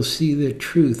 you will see the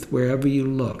truth wherever you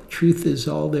look. Truth is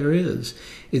all there is.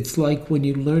 It's like when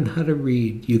you learn how to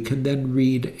read, you can then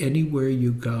read anywhere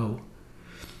you go.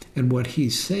 And what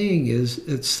he's saying is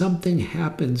that something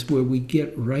happens where we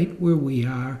get right where we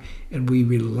are and we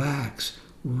relax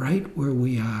right where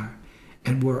we are,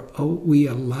 and we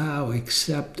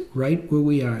accept right where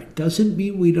we are. It doesn't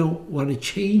mean we don't want to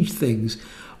change things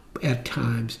at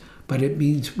times, but it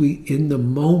means in the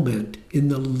moment, in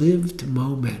the lived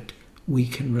moment, we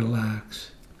can relax.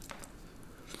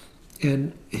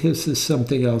 And this is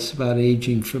something else about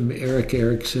aging from Erik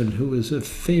Erikson, who was a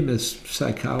famous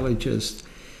psychologist,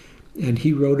 and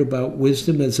he wrote about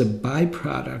wisdom as a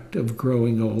byproduct of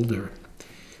growing older.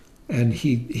 And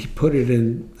he put it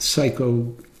in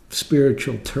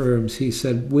spiritual terms. He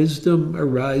said, wisdom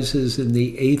arises in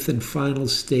the 8th and final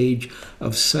stage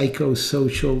of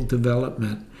psychosocial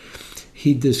development.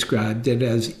 He described it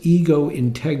as ego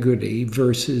integrity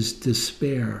versus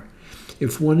despair.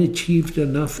 If one achieved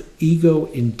enough ego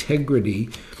integrity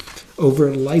over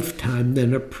a lifetime,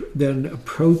 then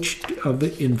approach of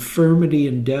infirmity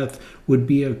and death would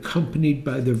be accompanied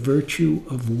by the virtue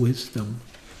of wisdom.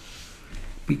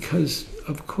 Because,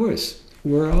 of course,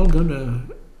 we're all going to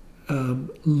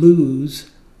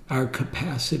lose our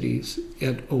capacities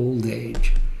at old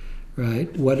age,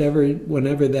 right?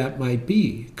 Whenever that might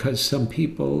be, because some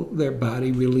people, their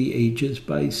body really ages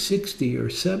by 60 or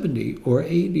 70 or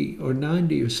 80 or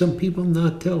 90, or some people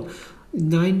not till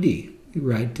 90,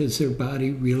 right? Does their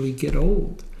body really get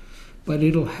old? But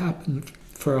it'll happen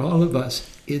for all of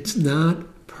us. It's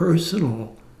not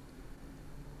personal.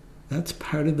 That's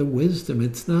part of the wisdom.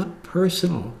 It's not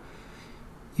personal.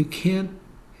 You can't,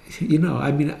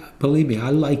 believe me, I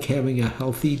like having a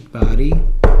healthy body.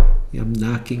 I'm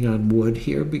knocking on wood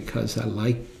here because I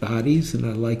like bodies and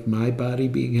I like my body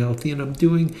being healthy, and I'm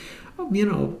doing,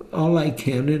 all I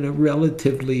can in a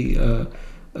relatively a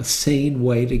sane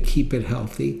way to keep it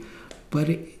healthy. But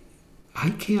I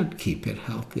can't keep it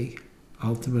healthy,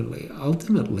 ultimately.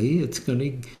 Ultimately, it's going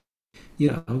to,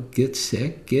 get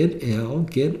sick, get ill,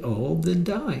 get old, and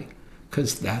die.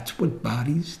 Because that's what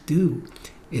bodies do.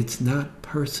 It's not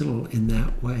personal in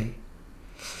that way.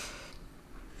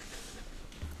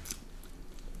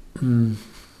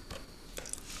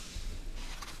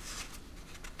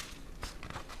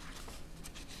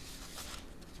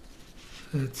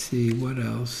 Let's see, what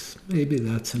else? Maybe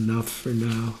that's enough for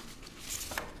now.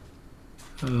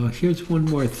 Here's one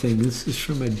more thing. This is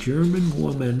from a German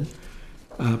woman,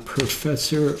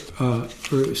 Professor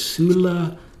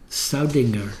Ursula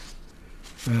Saudinger,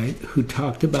 right, who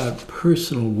talked about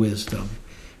personal wisdom.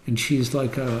 And she's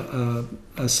like a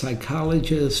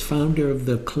psychologist, founder of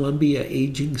the Columbia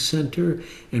Aging Center,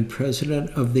 and president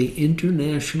of the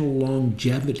International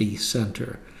Longevity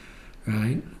Center,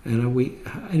 right? And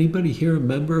anybody here a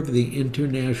member of the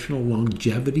International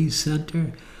Longevity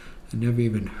Center? I never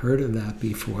even heard of that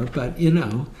before, but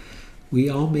we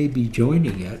all may be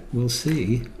joining it. We'll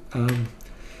see.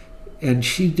 And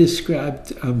she described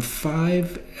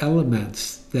 5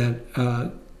 elements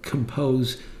that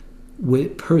compose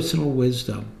personal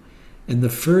wisdom. And the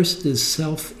first is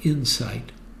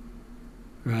self-insight,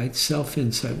 right?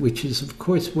 Self-insight, which is, of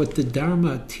course, what the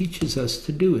Dharma teaches us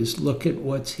to do, is look at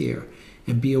what's here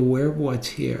and be aware of what's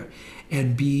here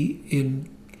and be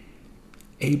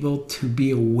able to be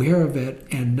aware of it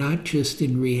and not just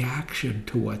in reaction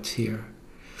to what's here.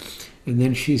 And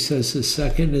then she says the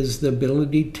second is the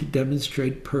ability to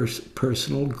demonstrate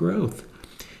personal growth.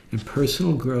 And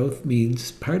personal growth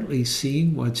means partly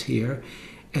seeing what's here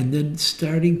and then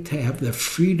starting to have the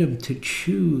freedom to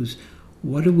choose,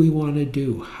 what do we want to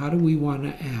do? How do we want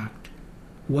to act?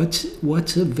 What's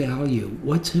of value?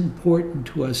 What's important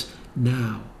to us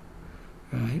now,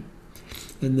 right?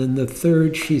 And then the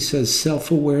third, she says,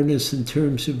 self-awareness in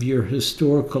terms of your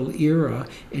historical era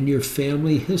and your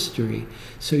family history.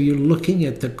 So you're looking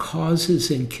at the causes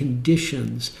and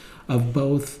conditions of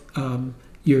both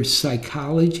your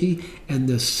psychology and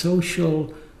the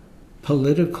social,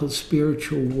 political,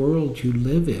 spiritual world you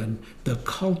live in, the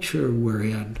culture we're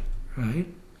in, right?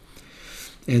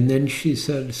 And then she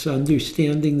says,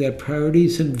 understanding that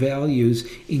priorities and values,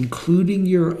 including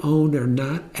your own, are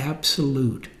not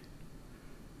absolute.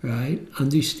 Right?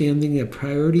 Understanding that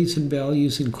priorities and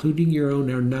values, including your own,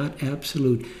 are not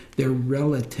absolute. They're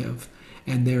relative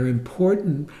and they're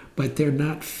important, but they're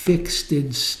not fixed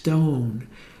in stone.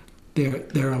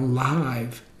 They're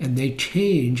alive and they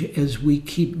change as we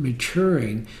keep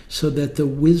maturing so that the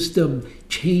wisdom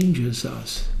changes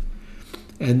us.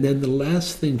 And then the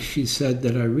last thing she said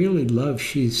that I really love,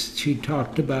 she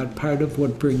talked about part of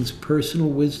what brings personal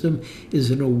wisdom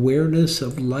is an awareness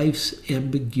of life's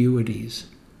ambiguities.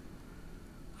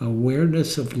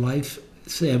 Awareness of life's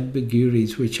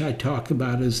ambiguities, which I talk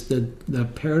about as the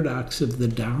paradox of the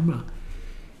Dharma.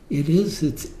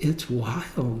 It's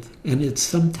wild, and it's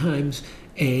sometimes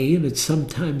A, and it's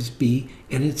sometimes B,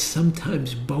 and it's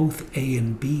sometimes both A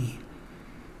and B.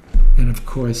 And of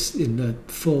course, in the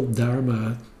full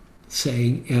Dharma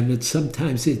saying, and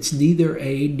sometimes it's neither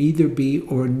A, neither B,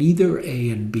 or neither A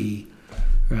and B,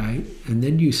 right? And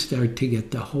then you start to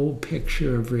get the whole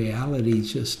picture of reality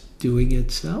just doing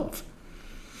itself.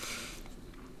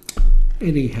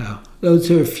 Anyhow, those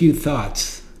are a few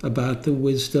thoughts about the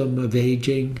wisdom of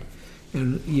aging.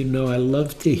 And I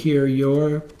love to hear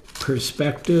your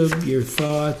perspective, your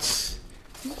thoughts,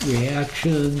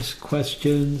 reactions,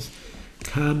 questions.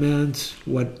 comments,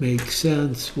 what makes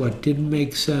sense, what didn't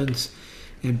make sense,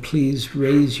 and please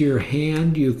raise your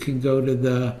hand. You can go to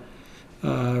the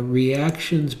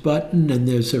reactions button, and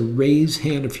there's a raise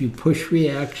hand. If you push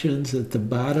reactions at the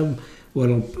bottom, a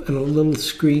little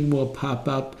screen will pop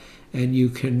up, and you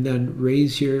can then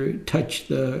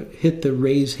hit the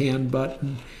raise hand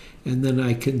button, and then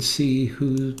I can see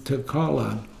who to call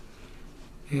on.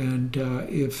 And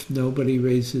if nobody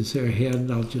raises their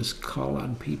hand, I'll just call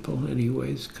on people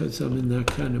anyways, because I'm in that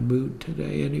kind of mood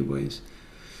today anyways.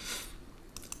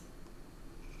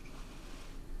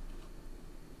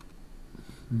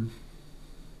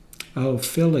 Oh,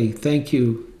 Philly. Thank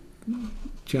you,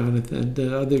 Jonathan.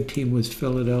 The other team was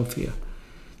Philadelphia.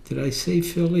 Did I say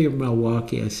Philly or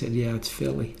Milwaukee? I said, yeah, it's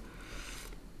Philly.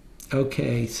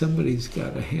 Okay, somebody's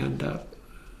got a hand up.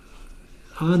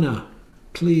 Anna,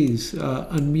 please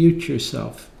unmute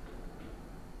yourself.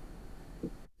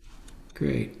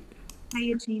 Great. Hi,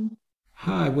 Eugene.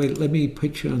 Hi, wait, let me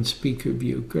put you on speaker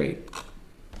view. Great.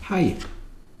 Hi.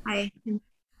 Hi, I'm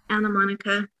Anna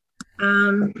Monica.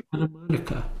 Anna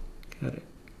Monica, got it.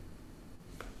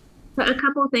 A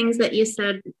couple of things that you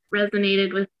said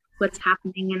resonated with what's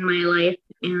happening in my life,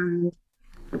 and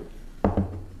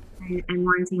I'm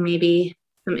wanting maybe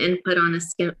some input on a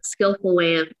skillful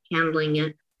way of handling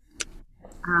it.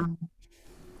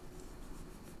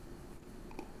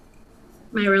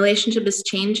 My relationship is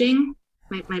changing,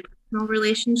 my personal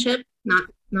relationship, not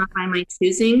by my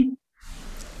choosing.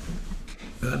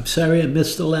 I'm sorry, I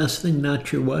missed the last thing.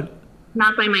 Not your what?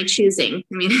 Not by my choosing.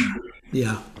 I mean,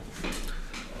 yeah.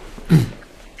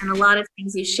 And a lot of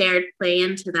things you shared play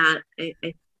into that.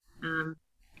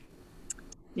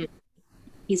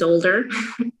 He's older,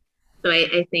 so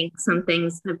I think some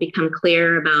things have become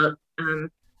clear about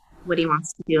what he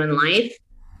wants to do in life.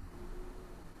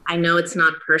 I know it's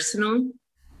not personal.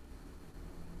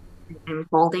 I'm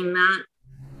holding that.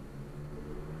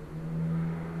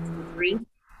 It's grief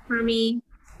for me.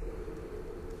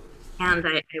 And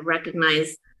I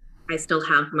recognize I still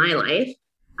have my life,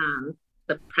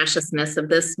 the preciousness of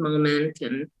this moment.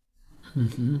 And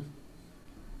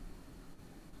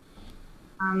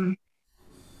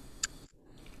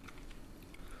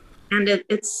and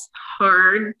it's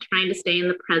hard trying to stay in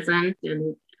the present,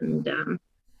 and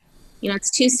it's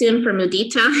too soon for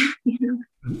mudita.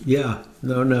 Yeah,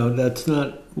 no, that's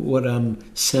not what I'm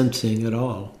sensing at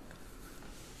all.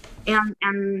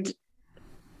 And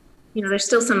there's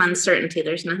still some uncertainty.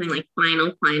 There's nothing like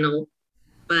final,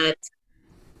 but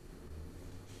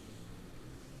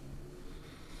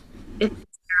is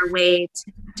there a way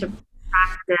to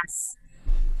practice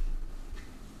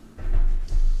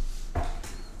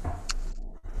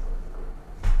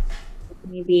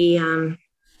maybe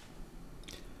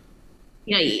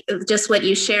just what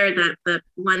you shared, that the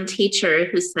one teacher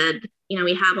who said,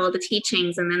 we have all the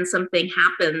teachings and then something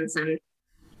happens. And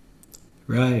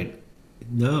right.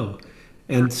 No.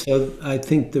 And so I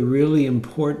think the really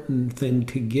important thing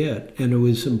to get, and it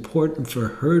was important for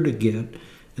her to get,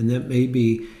 and that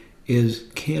maybe is,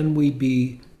 can we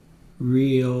be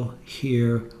real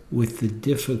here with the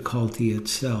difficulty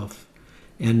itself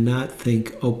and not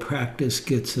think, oh, practice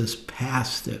gets us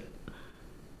past it.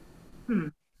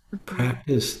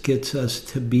 Practice gets us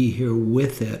to be here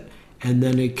with it, and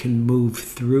then it can move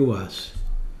through us.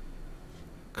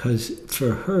 Because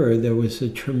for her, there was a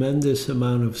tremendous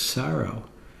amount of sorrow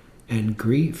and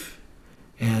grief.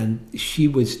 And she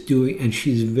was doing, and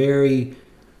she's a very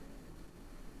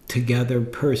together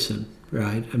person,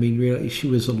 right? I mean, really, she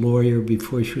was a lawyer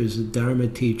before she was a Dharma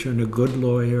teacher, and a good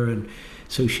lawyer. And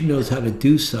so she knows how to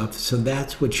do stuff. So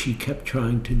that's what she kept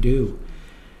trying to do.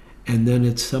 And then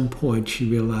at some point she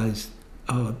realized,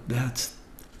 oh,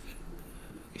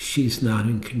 she's not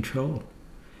in control.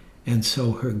 And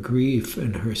so her grief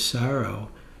and her sorrow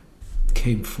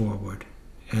came forward.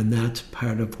 And that's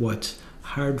part of what's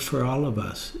hard for all of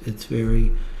us. It's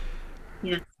very,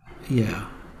 yeah.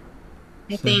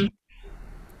 I think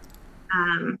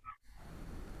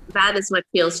that is what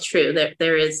feels true.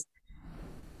 There is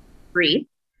grief,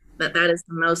 but that is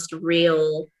the most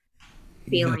real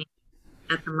feeling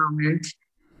at the moment.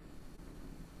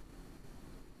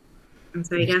 And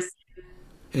so I guess.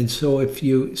 And so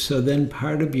so then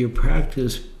part of your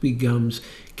practice becomes,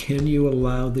 can you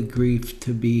allow the grief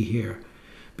to be here?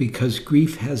 Because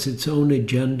grief has its own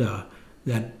agenda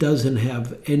that doesn't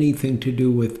have anything to do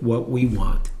with what we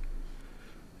want,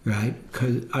 right?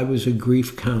 Because I was a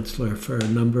grief counselor for a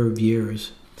number of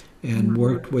years and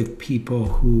worked with people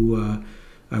who,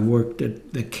 I worked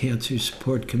at the cancer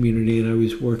support community, and I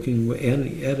was working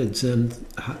at a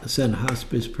Zen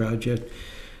Hospice project.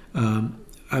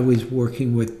 I was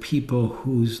working with people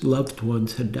whose loved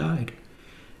ones had died.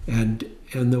 And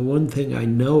the one thing I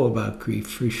know about grief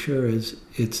for sure is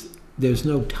there's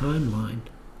no timeline.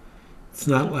 It's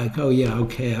not like, oh yeah,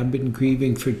 okay, I've been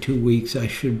grieving for 2 weeks, I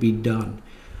should be done.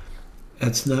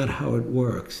 That's not how it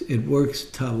works. It works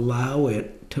to allow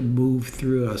it to move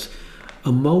through us.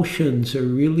 Emotions are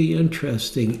really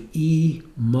interesting.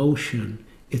 Emotion.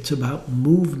 It's about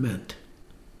movement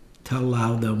to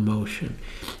allow the emotion.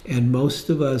 And most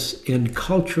of us, and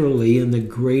culturally in the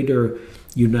greater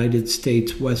United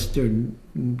States, Western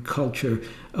culture,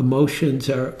 emotions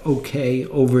are okay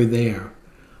over there,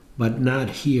 but not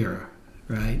here,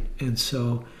 right? And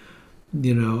so,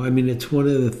 I mean, it's one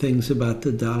of the things about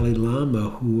the Dalai Lama,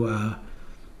 who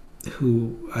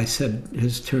I said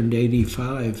has turned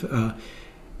 85,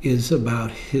 is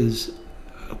about his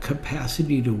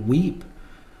capacity to weep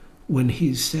when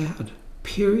he's sad,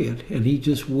 period. And he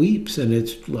just weeps, and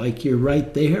it's like you're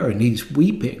right there, and he's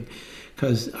weeping.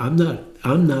 Because I'm not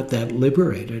that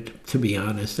liberated, to be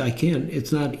honest. I can't.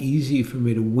 It's not easy for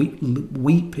me to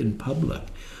weep in public,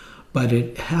 but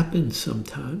it happens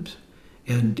sometimes.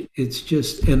 And it's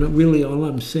just, and really all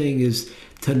I'm saying is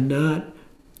to not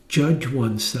judge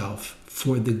oneself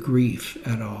for the grief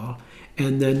at all,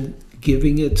 and then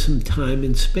giving it some time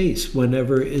and space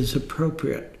whenever is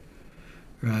appropriate,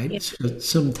 right? Yeah. So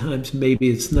sometimes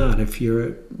maybe it's not if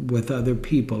you're with other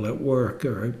people at work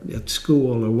or at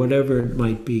school or whatever it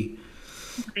might be.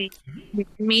 Right.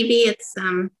 Maybe it's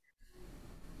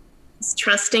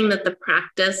trusting that the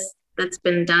practice that's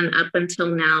been done up until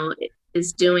now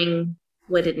is doing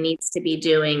what it needs to be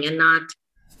doing, and not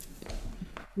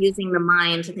using the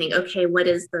mind to think, okay, what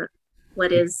is the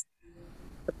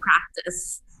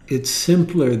practice? It's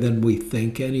simpler than we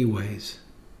think anyways.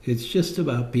 It's just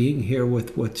about being here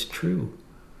with what's true.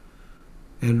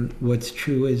 And what's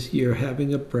true is you're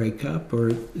having a breakup, or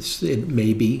it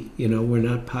may be, we're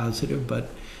not positive, but,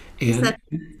 and,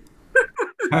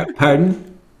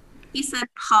 pardon? He said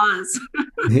pause.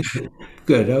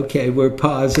 Good, okay, we're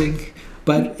pausing.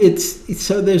 But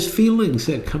so there's feelings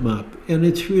that come up, and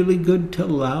it's really good to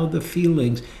allow the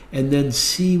feelings and then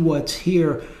see what's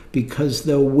here, because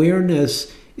the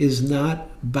awareness is not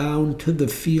bound to the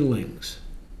feelings.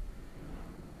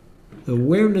 The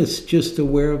awareness is just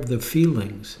aware of the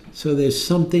feelings. So there's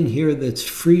something here that's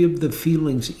free of the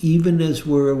feelings, even as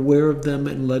we're aware of them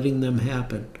and letting them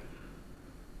happen.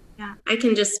 Yeah, I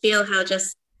can just feel how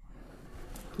just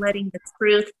letting the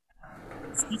truth,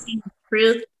 speaking the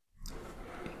truth,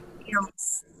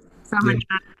 feels so much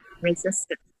better than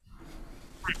resistance.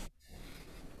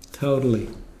 Totally.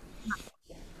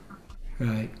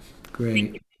 Right. Great.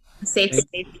 Thank you. A safe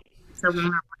space. So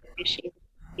much appreciate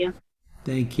it.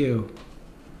 Thank you.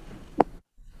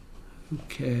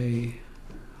 Okay.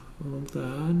 Hold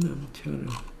on. I'm trying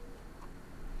to.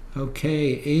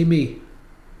 Okay, Amy.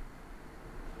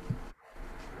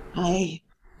 Hi.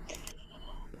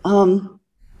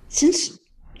 Since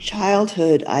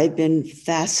childhood, I've been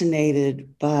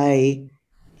fascinated by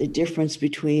the difference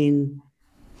between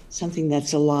something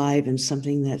that's alive and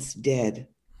something that's dead.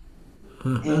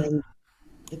 And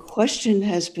the question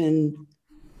has been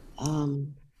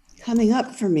coming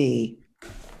up for me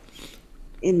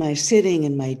in my sitting,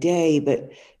 in my day,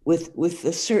 but with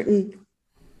a certain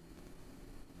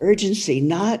urgency,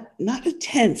 not a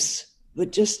tense,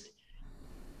 but just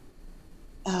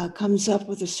comes up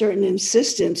with a certain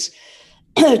insistence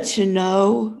to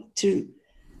know, to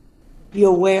be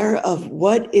aware of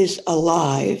what is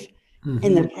alive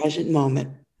in the present moment.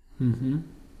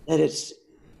 That it's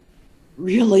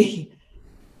really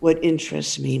what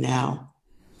interests me now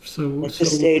at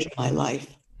this stage of my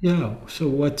life. Yeah. So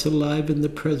what's alive in the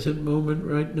present moment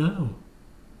right now?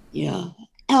 Yeah.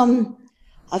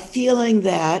 A feeling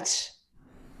that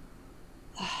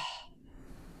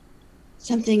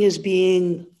something is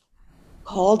being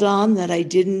called on that I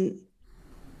didn't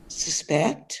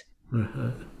suspect.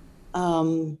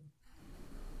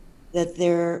 That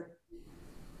there,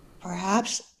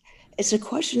 perhaps, it's a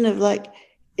question of like,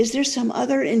 is there some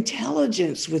other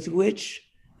intelligence with which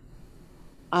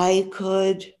I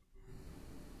could,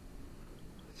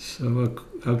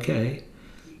 okay.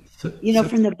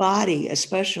 From the body,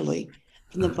 especially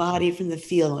from the body, from the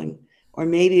feeling, or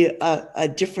maybe a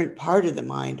different part of the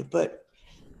mind, but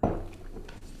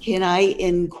can I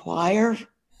inquire,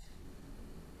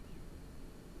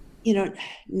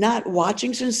 not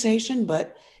watching sensation,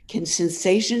 but can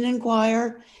sensation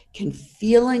inquire? Can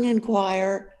feeling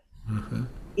inquire?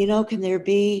 Can there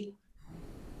be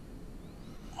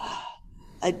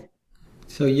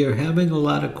So you're having a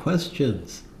lot of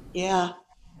questions.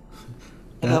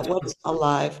 about what's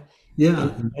alive in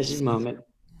the present moment.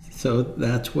 So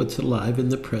that's what's alive in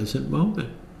the present moment.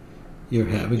 You're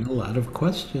having a lot of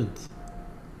questions.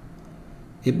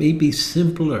 It may be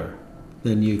simpler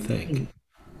than you think.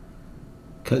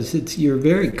 Because you're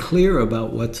very clear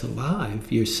about what's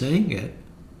alive. You're saying it.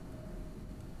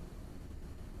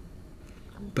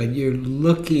 But you're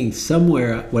looking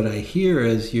somewhere, what I hear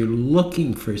is you're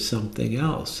looking for something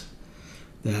else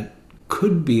that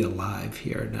could be alive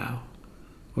here now,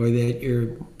 or that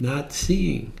you're not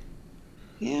seeing.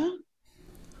 Yeah.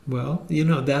 Well,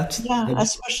 that's... Yeah,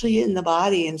 especially in the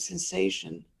body and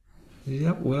sensation.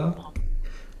 Yeah, well,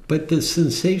 but the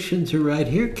sensations are right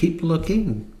here. Keep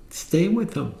looking. Stay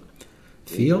with them.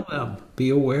 Feel them. Be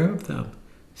aware of them.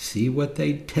 See what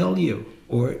they tell you,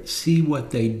 or see what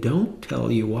they don't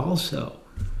tell you also.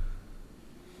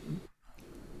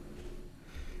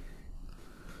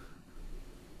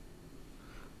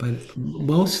 But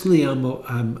mostly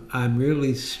I'm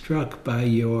really struck by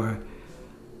your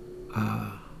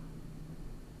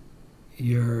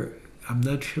I'm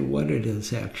not sure what it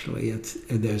is actually.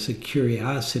 There's a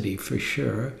curiosity for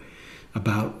sure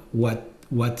about what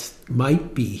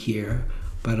might be here,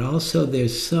 but also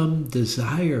there's some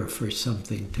desire for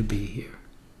something to be here.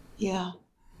 Yeah.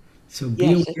 So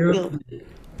Yes,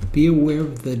 be aware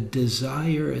of the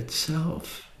desire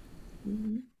itself.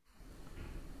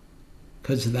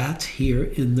 Because that's here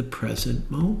in the present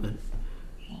moment.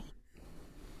 Yeah.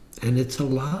 And it's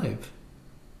alive.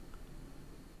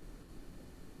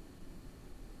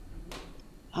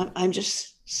 I'm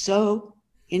just so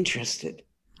interested.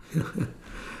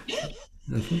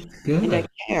 That's good. And I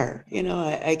care.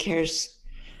 I care.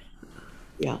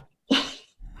 Yeah.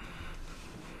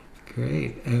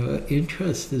 Great.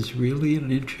 Interest is really an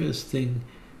interesting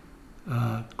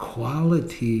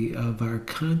quality of our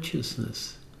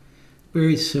consciousness.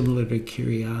 Very similar to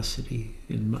curiosity,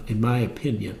 in my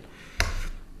opinion.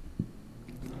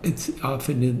 It's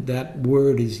often that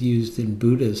word is used in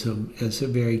Buddhism as a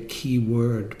very key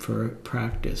word for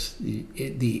practice,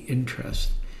 the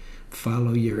interest.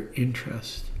 Follow your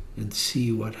interest and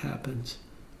see what happens.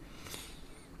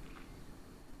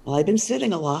 Well, I've been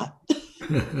sitting a lot.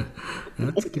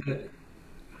 That's good.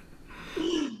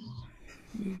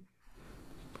 Thank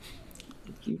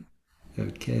you.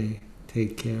 Okay,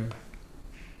 take care.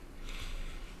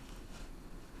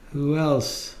 Who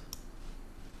else?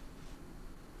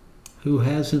 Who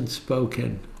hasn't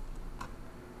spoken?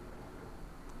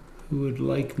 Who would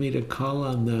like me to call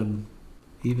on them,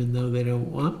 even though they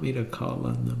don't want me to call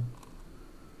on them?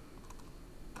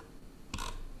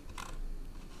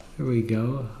 There we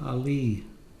go, Ali.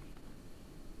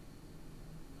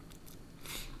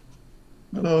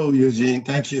 Hello, Eugene.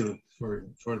 Thank you for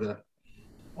the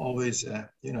always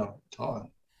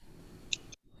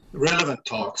relevant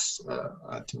talks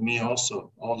to me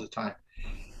also all the time.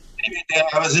 Anyway,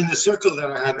 I was in the circle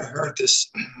that I had heard this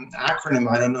acronym.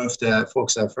 I don't know if the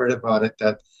folks have heard about it.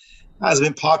 That has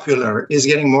been popular, is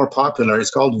getting more popular. It's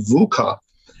called VUCA,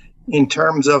 in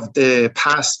terms of the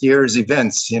past year's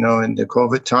events. In the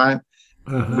COVID time,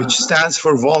 which stands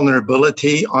for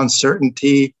vulnerability,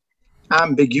 uncertainty,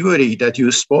 ambiguity that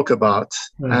you spoke about,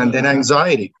 and then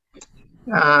anxiety.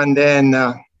 And then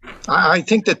I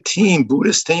think the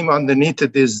Buddhist theme underneath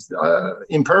it is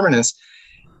impermanence.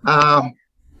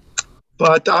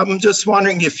 But I'm just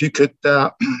wondering if you could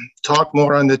talk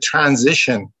more on the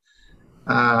transition,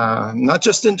 not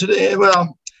just into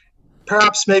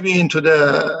perhaps maybe into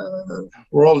the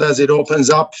world as it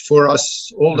opens up for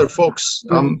us older folks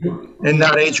in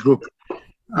that age group.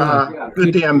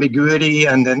 With the ambiguity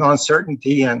and then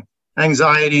uncertainty and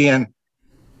anxiety and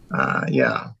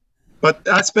but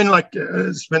that's been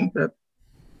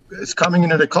it's coming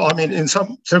into the call. I mean, in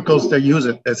some circles they use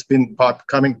it. It's been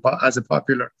coming as a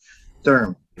popular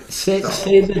term. Say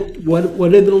that. What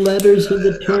are the letters of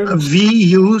the term?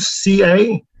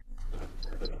 VUCA.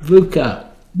 VUCA.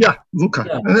 Yeah, VUCA.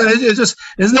 Yeah.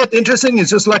 Isn't that interesting?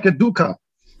 It's just like a dukkha.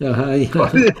 Yeah,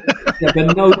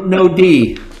 but no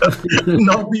D.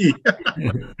 No D.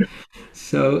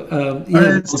 So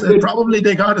probably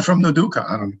they got it from the dukkha.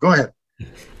 I don't know. Go ahead.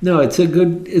 No, it's a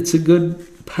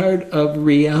good part of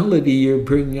reality you're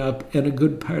bringing up, and a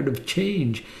good part of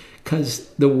change, because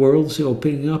the world's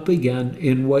opening up again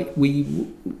in what we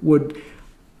would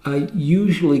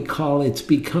usually call it's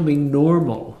becoming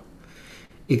normal,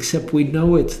 except we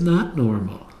know it's not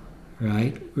normal.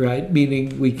 Right?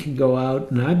 Meaning we can go out,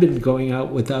 and I've been going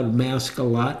out without a mask a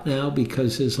lot now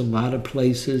because there's a lot of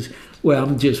places where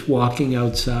I'm just walking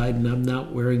outside and I'm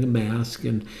not wearing a mask,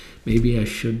 and maybe I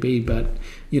should be, but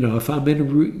if I'm in a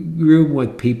room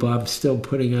with people, I'm still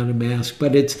putting on a mask.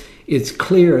 But it's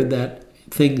clear that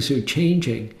things are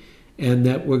changing and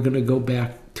that we're going to go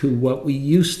back to what we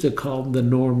used to call the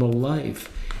normal life.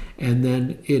 And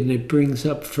it brings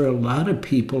up, for a lot of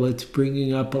people, it's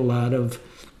bringing up a lot of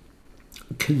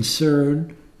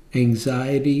concern,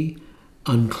 anxiety,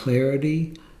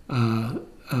 unclarity,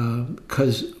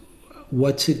 because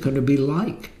what's it going to be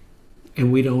like?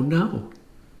 And we don't know,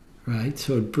 right?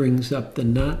 So it brings up the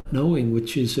not knowing,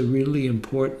 which is a really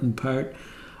important part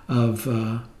of,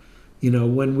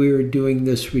 when we were doing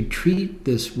this retreat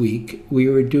this week, we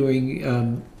were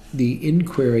doing the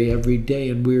inquiry every day,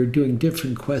 and we were doing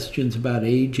different questions about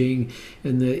aging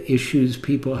and the issues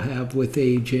people have with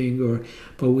aging,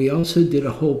 but we also did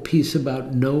a whole piece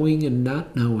about knowing and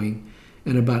not knowing,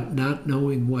 and about not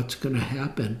knowing what's going to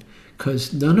happen,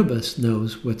 because none of us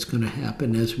knows what's going to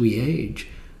happen as we age.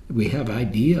 We have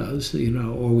ideas,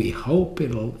 or we hope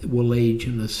will age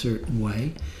in a certain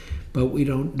way, but we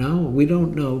don't know. We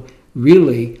don't know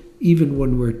really, even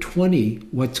when we're 20,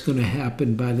 what's going to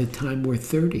happen by the time we're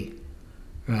 30,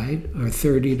 right? Or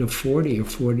 30 to 40 or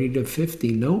 40 to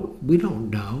 50. No, we don't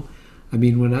know. I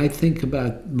mean, when I think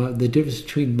about the difference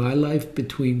between my life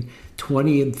between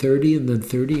 20 and 30 and then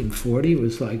 30 and 40, it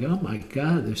was like, oh my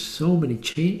God, there's so many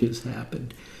changes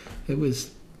happened. It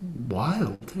was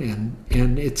wild. And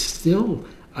it's still,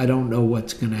 I don't know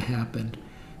what's going to happen.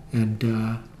 And,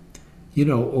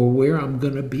 or where I'm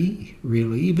going to be,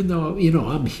 really. Even though,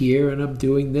 I'm here and I'm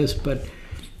doing this, but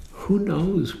who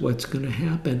knows what's going to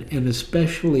happen? And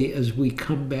especially as we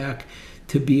come back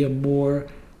to be a more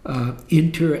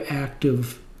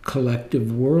interactive,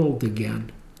 collective world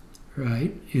again,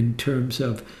 right? In terms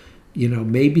of,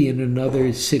 maybe in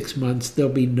another 6 months,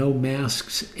 there'll be no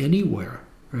masks anywhere,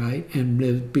 right? And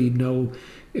there'll be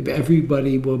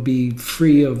everybody will be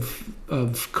free of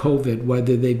COVID,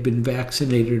 whether they've been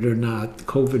vaccinated or not.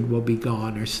 COVID will be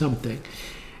gone or something.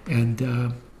 And,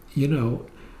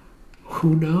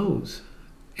 who knows?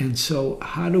 And so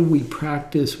how do we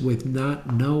practice with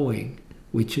not knowing,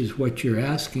 which is what you're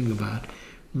asking about?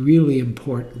 Really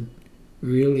important,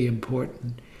 really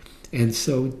important. And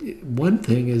so one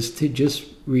thing is to just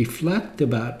reflect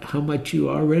about how much you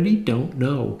already don't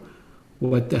know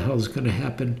what the hell's going to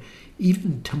happen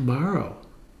even tomorrow,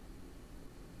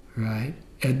 right?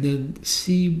 And then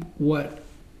see what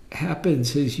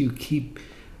happens as you keep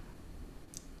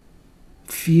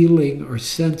feeling or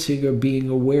sensing or being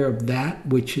aware of that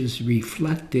which is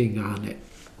reflecting on it.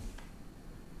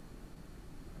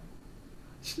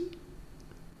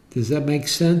 Does that make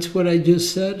sense, what I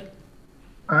just said?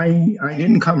 I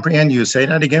didn't comprehend you. Say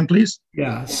that again, please.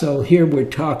 Yeah, so here we're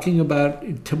talking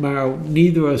about tomorrow.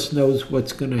 Neither of us knows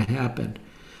what's going to happen.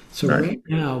 So right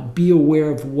now, be aware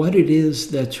of what it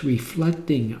is that's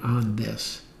reflecting on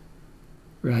this,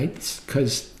 right?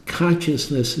 Because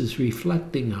consciousness is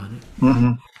reflecting on it.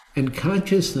 Mm-hmm. And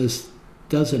consciousness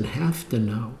doesn't have to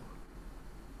know.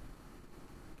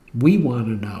 We want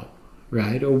to know,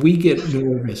 right? Or we get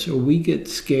nervous, or we get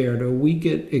scared, or we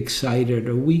get excited,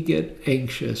 or we get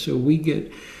anxious, or we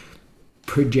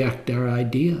project our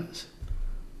ideas.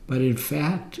 But in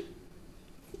fact,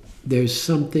 there's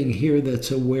something here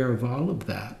that's aware of all of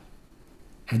that.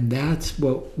 And that's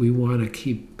what we want to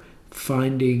keep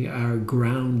finding our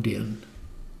ground in.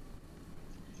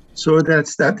 So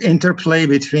that's that interplay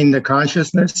between the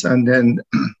consciousness and then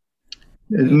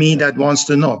me that wants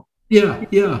to know. Yeah.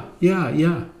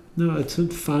 No, it's a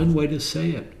fine way to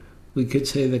say it. We could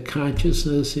say the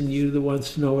consciousness in you that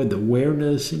wants to know, or the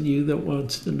awareness in you that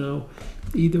wants to know.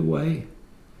 Either way.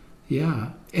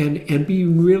 Yeah. And be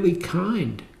really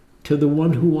kind to the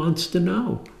one who wants to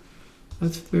know.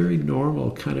 That's a very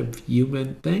normal kind of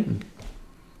human thing.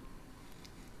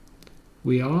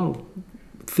 We all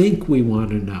think we want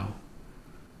to know.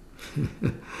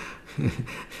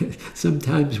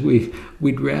 Sometimes we'd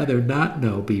rather not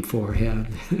know beforehand.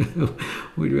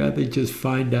 We'd rather just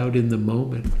find out in the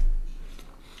moment.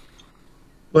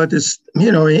 But it's,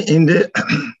 in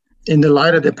the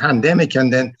light of the pandemic,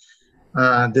 and then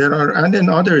and then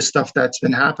other stuff that's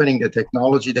been happening, the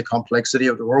technology, the complexity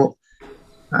of the world,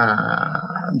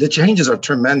 the changes are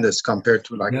tremendous compared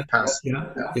to the past. Yeah.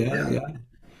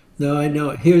 No, I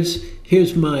know.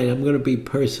 Here's mine. I'm going to be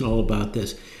personal about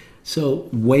this. So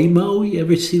Waymo, you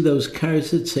ever see those cars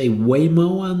that say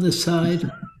Waymo on the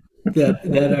side that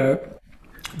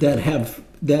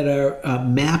are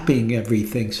mapping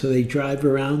everything? So they drive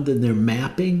around and they're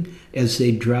mapping as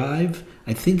they drive.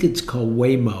 I think it's called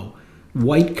Waymo.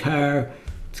 White car,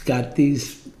 it's got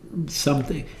these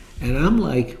something. And I'm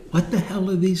like, what the hell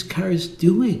are these cars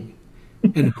doing?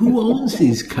 And who owns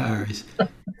these cars?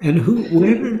 And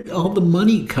where did all the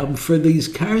money come for these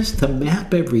cars to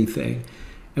map everything?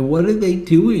 And what are they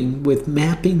doing with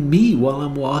mapping me while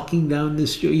I'm walking down the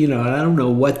street? You know, I don't know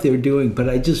what they're doing, but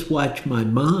I just watch my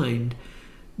mind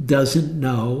doesn't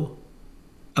know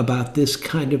about this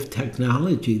kind of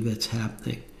technology that's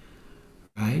happening,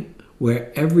 right?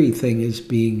 Where everything is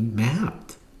being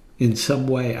mapped in some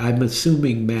way. I'm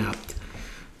assuming mapped,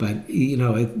 but you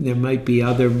know, there might be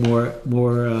other more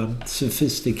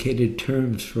sophisticated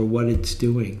terms for what it's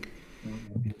doing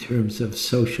in terms of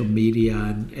social media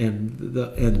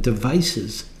and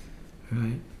devices,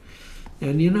 right?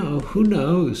 And you know, who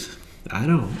knows? I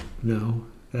don't know.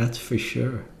 That's for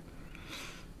sure.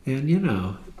 And you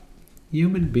know,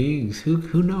 human beings,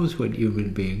 who knows what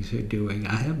human beings are doing?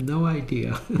 I have no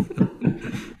idea.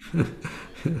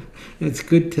 It's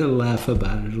good to laugh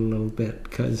about it a little bit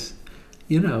because,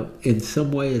 you know, in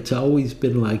some way it's always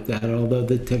been like that, although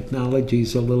the technology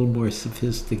is a little more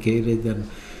sophisticated than,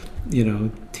 you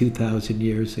know, 2,000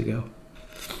 years ago.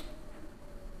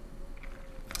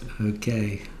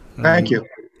 Okay. Thank you.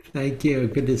 Thank you.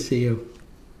 Good to see you.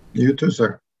 You too,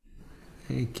 sir.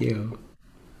 Thank you.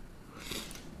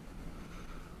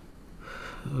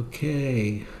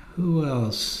 Okay. Who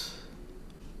else?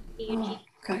 Eugene,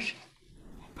 Gosh.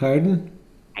 Pardon?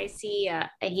 I see a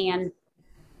hand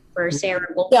for Sarah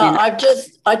Goldman. Yeah,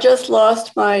 I just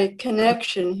lost my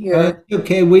connection here.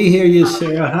 Okay, we hear you,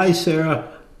 Sarah. Hi,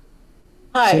 Sarah.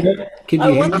 Hi. Sarah, can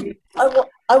you hear me?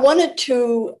 I wanted to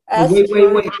Oh, ask.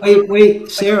 wait,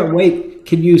 Sarah, wait.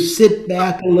 Can you sit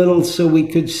back a little so we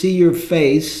could see your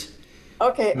face?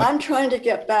 Okay, I'm trying to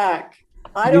get back.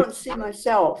 I don't see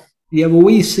myself. Yeah, well,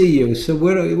 we see you, so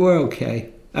we're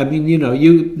okay. I mean, you know,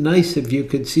 nice if you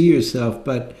could see yourself,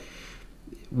 but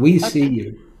we see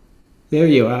you. There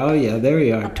you are. Oh, yeah, there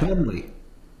you are. Totally.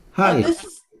 Hi. This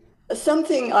is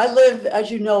something I live,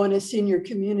 as you know, in a senior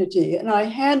community, and I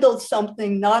handled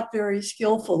something not very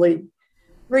skillfully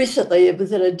recently. It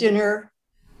was at a dinner,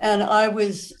 and I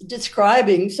was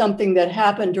describing something that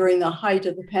happened during the height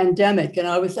of the pandemic, and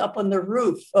I was up on the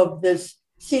roof of this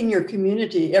senior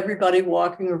community, everybody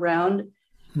walking around,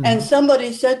 and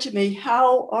somebody said to me,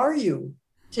 "How are you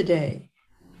today?"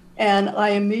 And I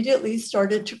immediately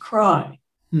started to cry.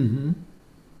 Mm-hmm.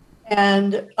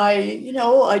 And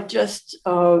I just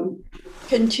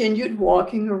continued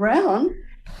walking around,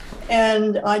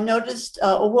 and I noticed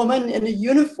a woman in a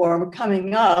uniform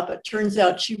coming up. It turns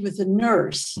out she was a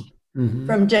nurse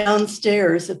from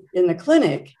downstairs in the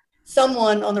clinic.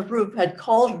 Someone on the roof had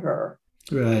called her.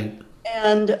 Right.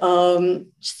 And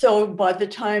so by the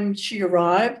time she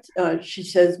arrived, she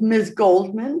says, "Ms.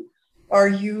 Goldman, are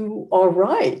you all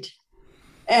right?"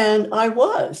 And I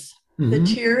was. The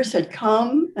tears had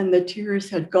come and the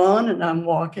tears had gone, and I'm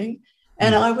walking,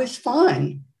 and I was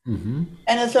fine. And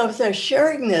as I was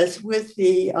sharing this with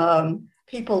the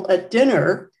people at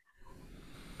dinner,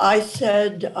 I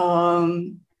said,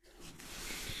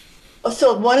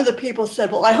 so one of the people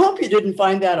said, "Well, I hope you didn't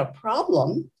find that a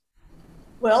problem."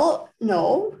 Well,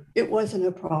 no, it wasn't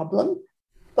a problem.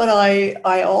 But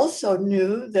I also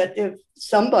knew that if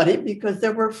somebody, because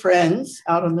there were friends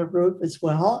out on the roof as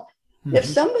well, if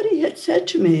somebody had said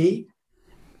to me,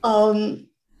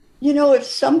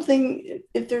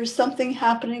 if there's something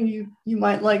happening you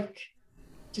might like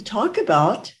to talk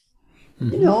about,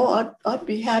 I'd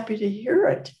be happy to hear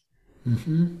it.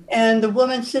 And the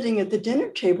woman sitting at the dinner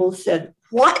table said,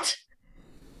 "What?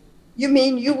 You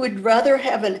mean you would rather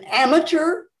have an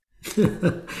amateur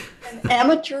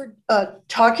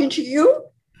talking to you,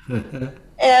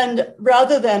 and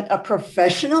rather than a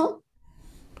professional?"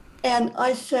 And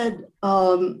I said,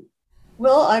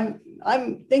 "Well,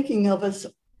 I'm thinking of us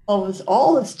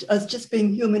all as just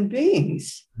being human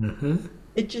beings.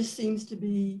 It just seems to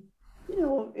be,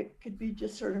 it could be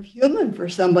just sort of human for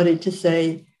somebody to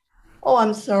say, 'Oh,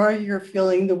 I'm sorry you're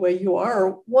feeling the way you are,'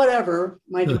 or whatever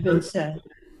might have been said."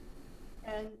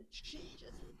 And she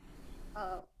just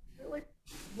really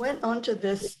went onto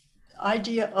this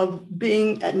idea of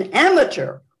being an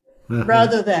amateur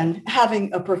rather than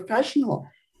having a professional.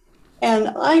 And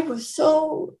I was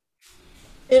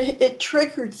it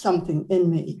triggered something in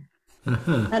me.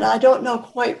 And I don't know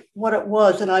quite what it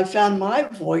was. And I found my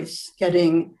voice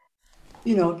getting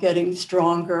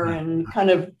stronger and kind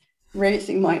of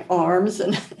raising my arms.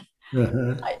 And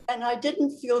I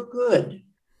didn't feel good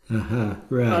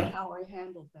about how I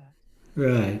handled that.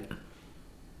 Right.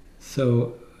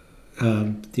 So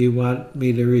do you want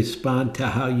me to respond to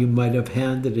how you might have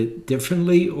handled it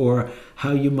differently, or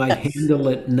how you might handle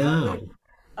it now?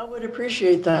 I would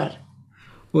appreciate that.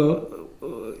 Well,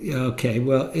 okay.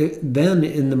 Well, then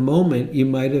in the moment you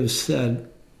might have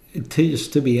said,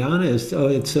 just to be honest, "Oh,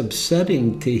 it's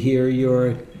upsetting to hear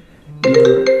your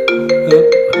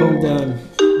hold on.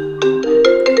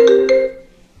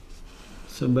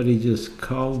 Somebody just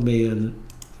called me and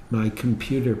my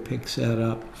computer picks that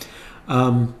up.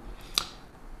 Um,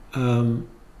 um,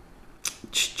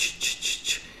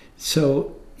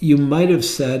 so you might have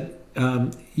said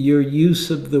your use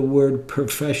of the word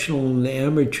professional and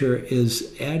amateur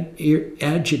is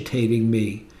agitating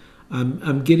me.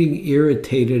 I'm getting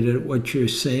irritated at what you're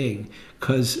saying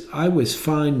because I was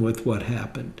fine with what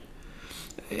happened.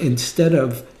 Instead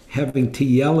of having to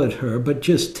yell at her, but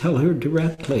just tell her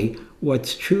directly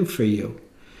what's true for you.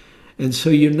 And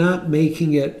so you're not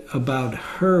making it about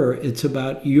her, it's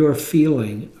about your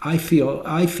feeling. I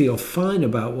feel fine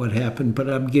about what happened, but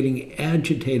I'm getting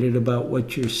agitated about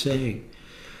what you're saying.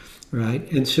 Right?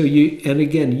 And so and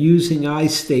again, using I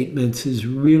statements is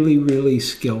really, really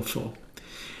skillful.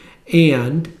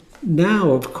 And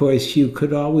now, of course, you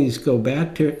could always go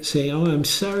back to say, oh, I'm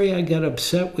sorry I got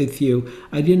upset with you.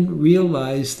 I didn't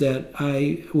realize that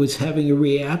I was having a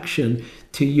reaction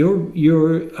to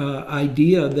your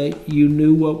idea that you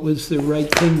knew what was the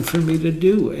right thing for me to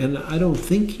do. And I don't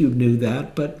think you knew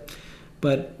that,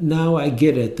 but now I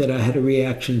get it, that I had a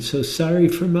reaction. So sorry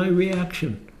for my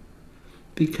reaction.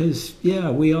 Because,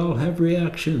 yeah, we all have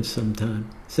reactions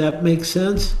sometimes. Does that make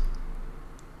sense?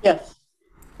 Yes,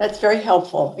 that's very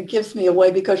helpful. It gives me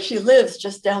away because she lives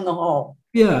just down the hall.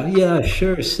 Yeah,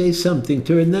 sure. Say something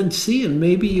to her and then see, and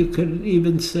maybe you could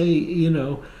even say,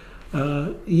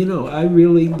 I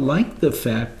really like the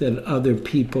fact that other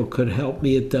people could help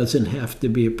me. It doesn't have to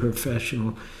be a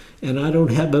professional. And I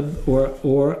don't have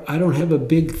or I don't have a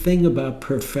big thing about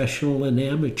professional and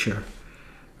amateur,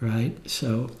 right?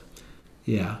 So,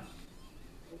 yeah.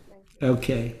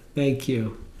 Okay, thank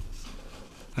you.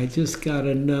 I just got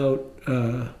a note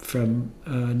from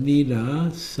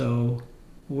Nina. So,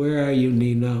 where are you,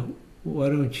 Nina? Why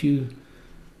don't you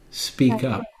speak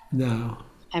up now?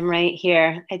 I'm right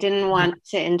here. I didn't want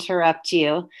to interrupt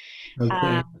you.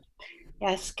 Okay.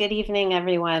 Yes, good evening,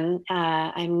 everyone.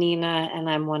 I'm Nina, and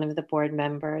I'm one of the board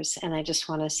members. And I just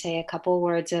want to say a couple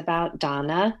words about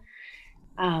Donna.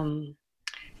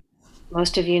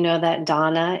 Most of you know that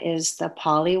Donna is the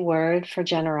Pali word for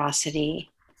generosity,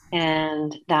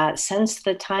 and that since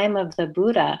the time of the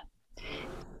Buddha,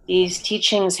 these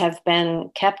teachings have been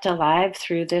kept alive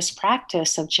through this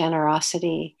practice of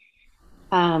generosity.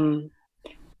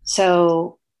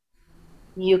 So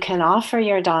you can offer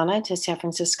your Dana to San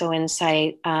Francisco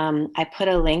Insight. I put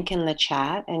a link in the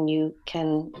chat, and you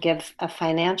can give a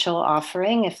financial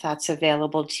offering if that's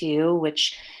available to you,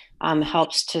 which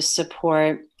helps to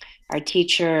support our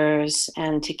teachers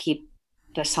and to keep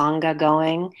the Sangha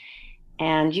going.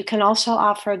 And you can also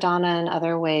offer Dana in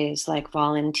other ways, like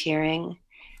volunteering.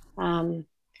 So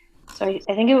I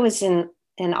think it was in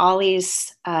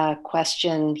Ollie's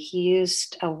question, he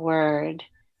used a word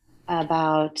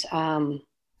about, it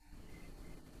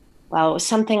was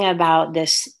something about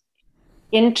this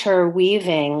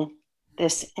interweaving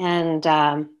this, and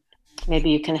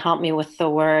maybe you can help me with the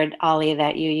word, Ollie,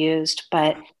 that you used,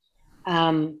 but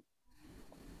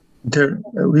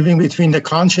weaving between the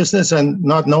consciousness and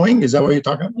not knowing, is that what you're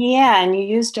talking about? Yeah, and you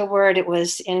used a word, it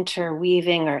was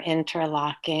interweaving or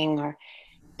interlocking,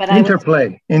 but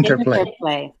interplay.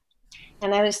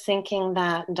 And I was thinking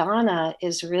that Dana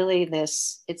is really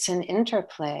it's an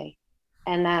interplay,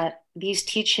 and that these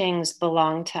teachings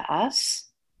belong to us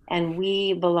and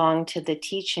we belong to the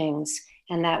teachings,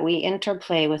 and that we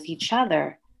interplay with each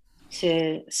other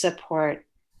to support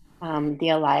the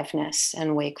aliveness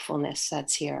and wakefulness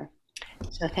that's here.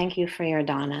 So thank you for your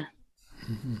Dana.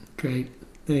 Great.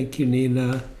 Thank you,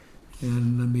 Nina.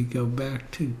 And let me go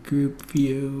back to group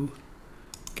view,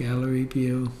 gallery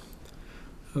view.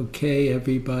 Okay,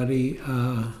 everybody.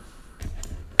 I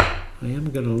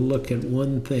am going to look at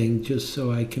one thing just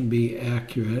so I can be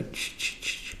accurate.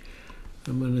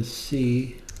 I'm going to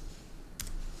see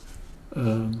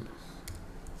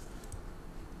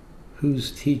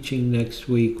who's teaching next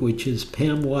week, which is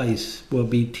Pam Weiss will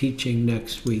be teaching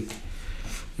next week.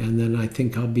 And then I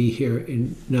think I'll be here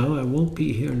no, I won't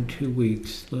be here in 2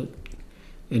 weeks.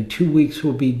 In 2 weeks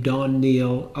will be Dawn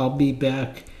Neal. I'll be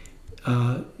back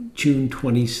June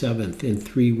 27th in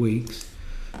 3 weeks.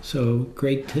 So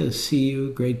great to see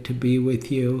you, great to be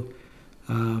with you.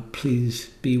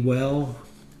 Please be well,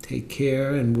 take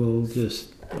care, and we'll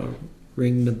just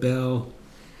ring the bell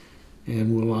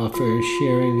and we'll offer a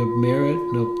sharing of merit.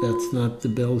 Nope, that's not the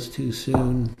bells too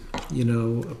soon.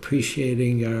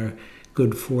 Appreciating our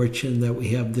good fortune that we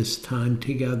have this time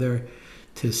together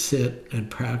to sit and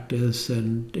practice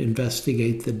and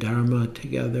investigate the Dharma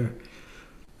together.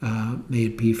 May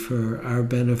it be for our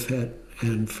benefit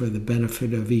and for the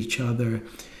benefit of each other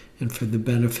and for the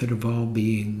benefit of all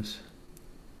beings.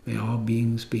 May all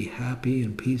beings be happy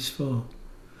and peaceful.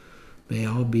 May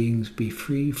all beings be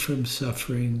free from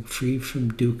suffering, free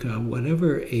from dukkha,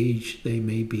 whatever age they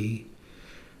may be.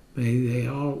 May they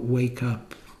all wake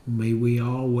up. May we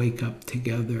all wake up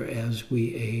together as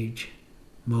we age,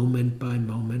 moment by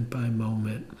moment by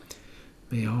moment.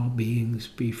 May all beings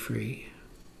be free.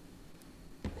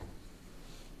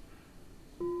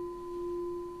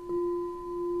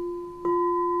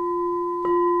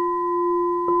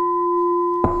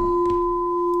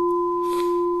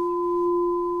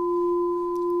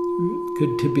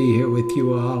 Good to be here with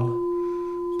you all.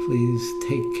 Please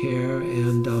take care,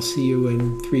 and I'll see you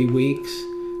in 3 weeks.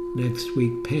 Next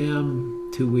week, Pam.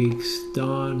 2 weeks,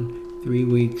 Dawn. 3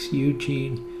 weeks,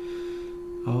 Eugene.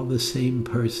 All the same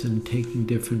person taking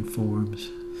different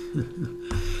forms.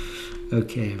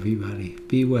 Okay, everybody.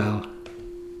 Be well.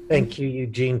 Thank you,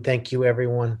 Eugene. Thank you,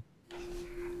 everyone.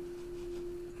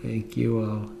 Thank you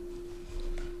all.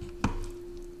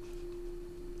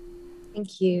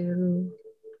 Thank you.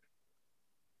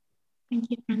 Thank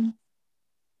you, friend.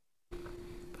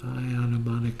 Bye, Anna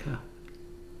Monica.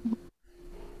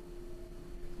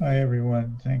 Hi,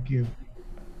 everyone. Thank you.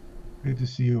 Good to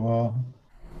see you all.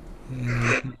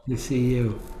 Yeah, good to see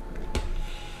you.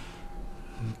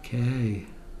 Okay.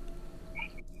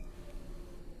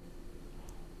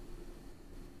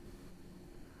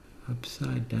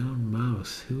 Upside down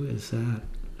mouse. Who is that?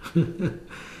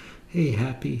 Hey,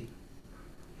 Happy.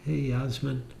 Hey,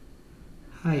 Yasmin.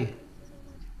 Hi.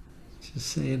 Just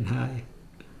saying hi.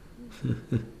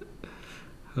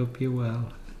 Hope you're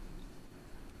well.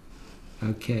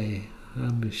 Okay,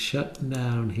 I'm shutting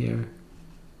down here.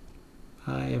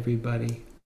 Bye, everybody.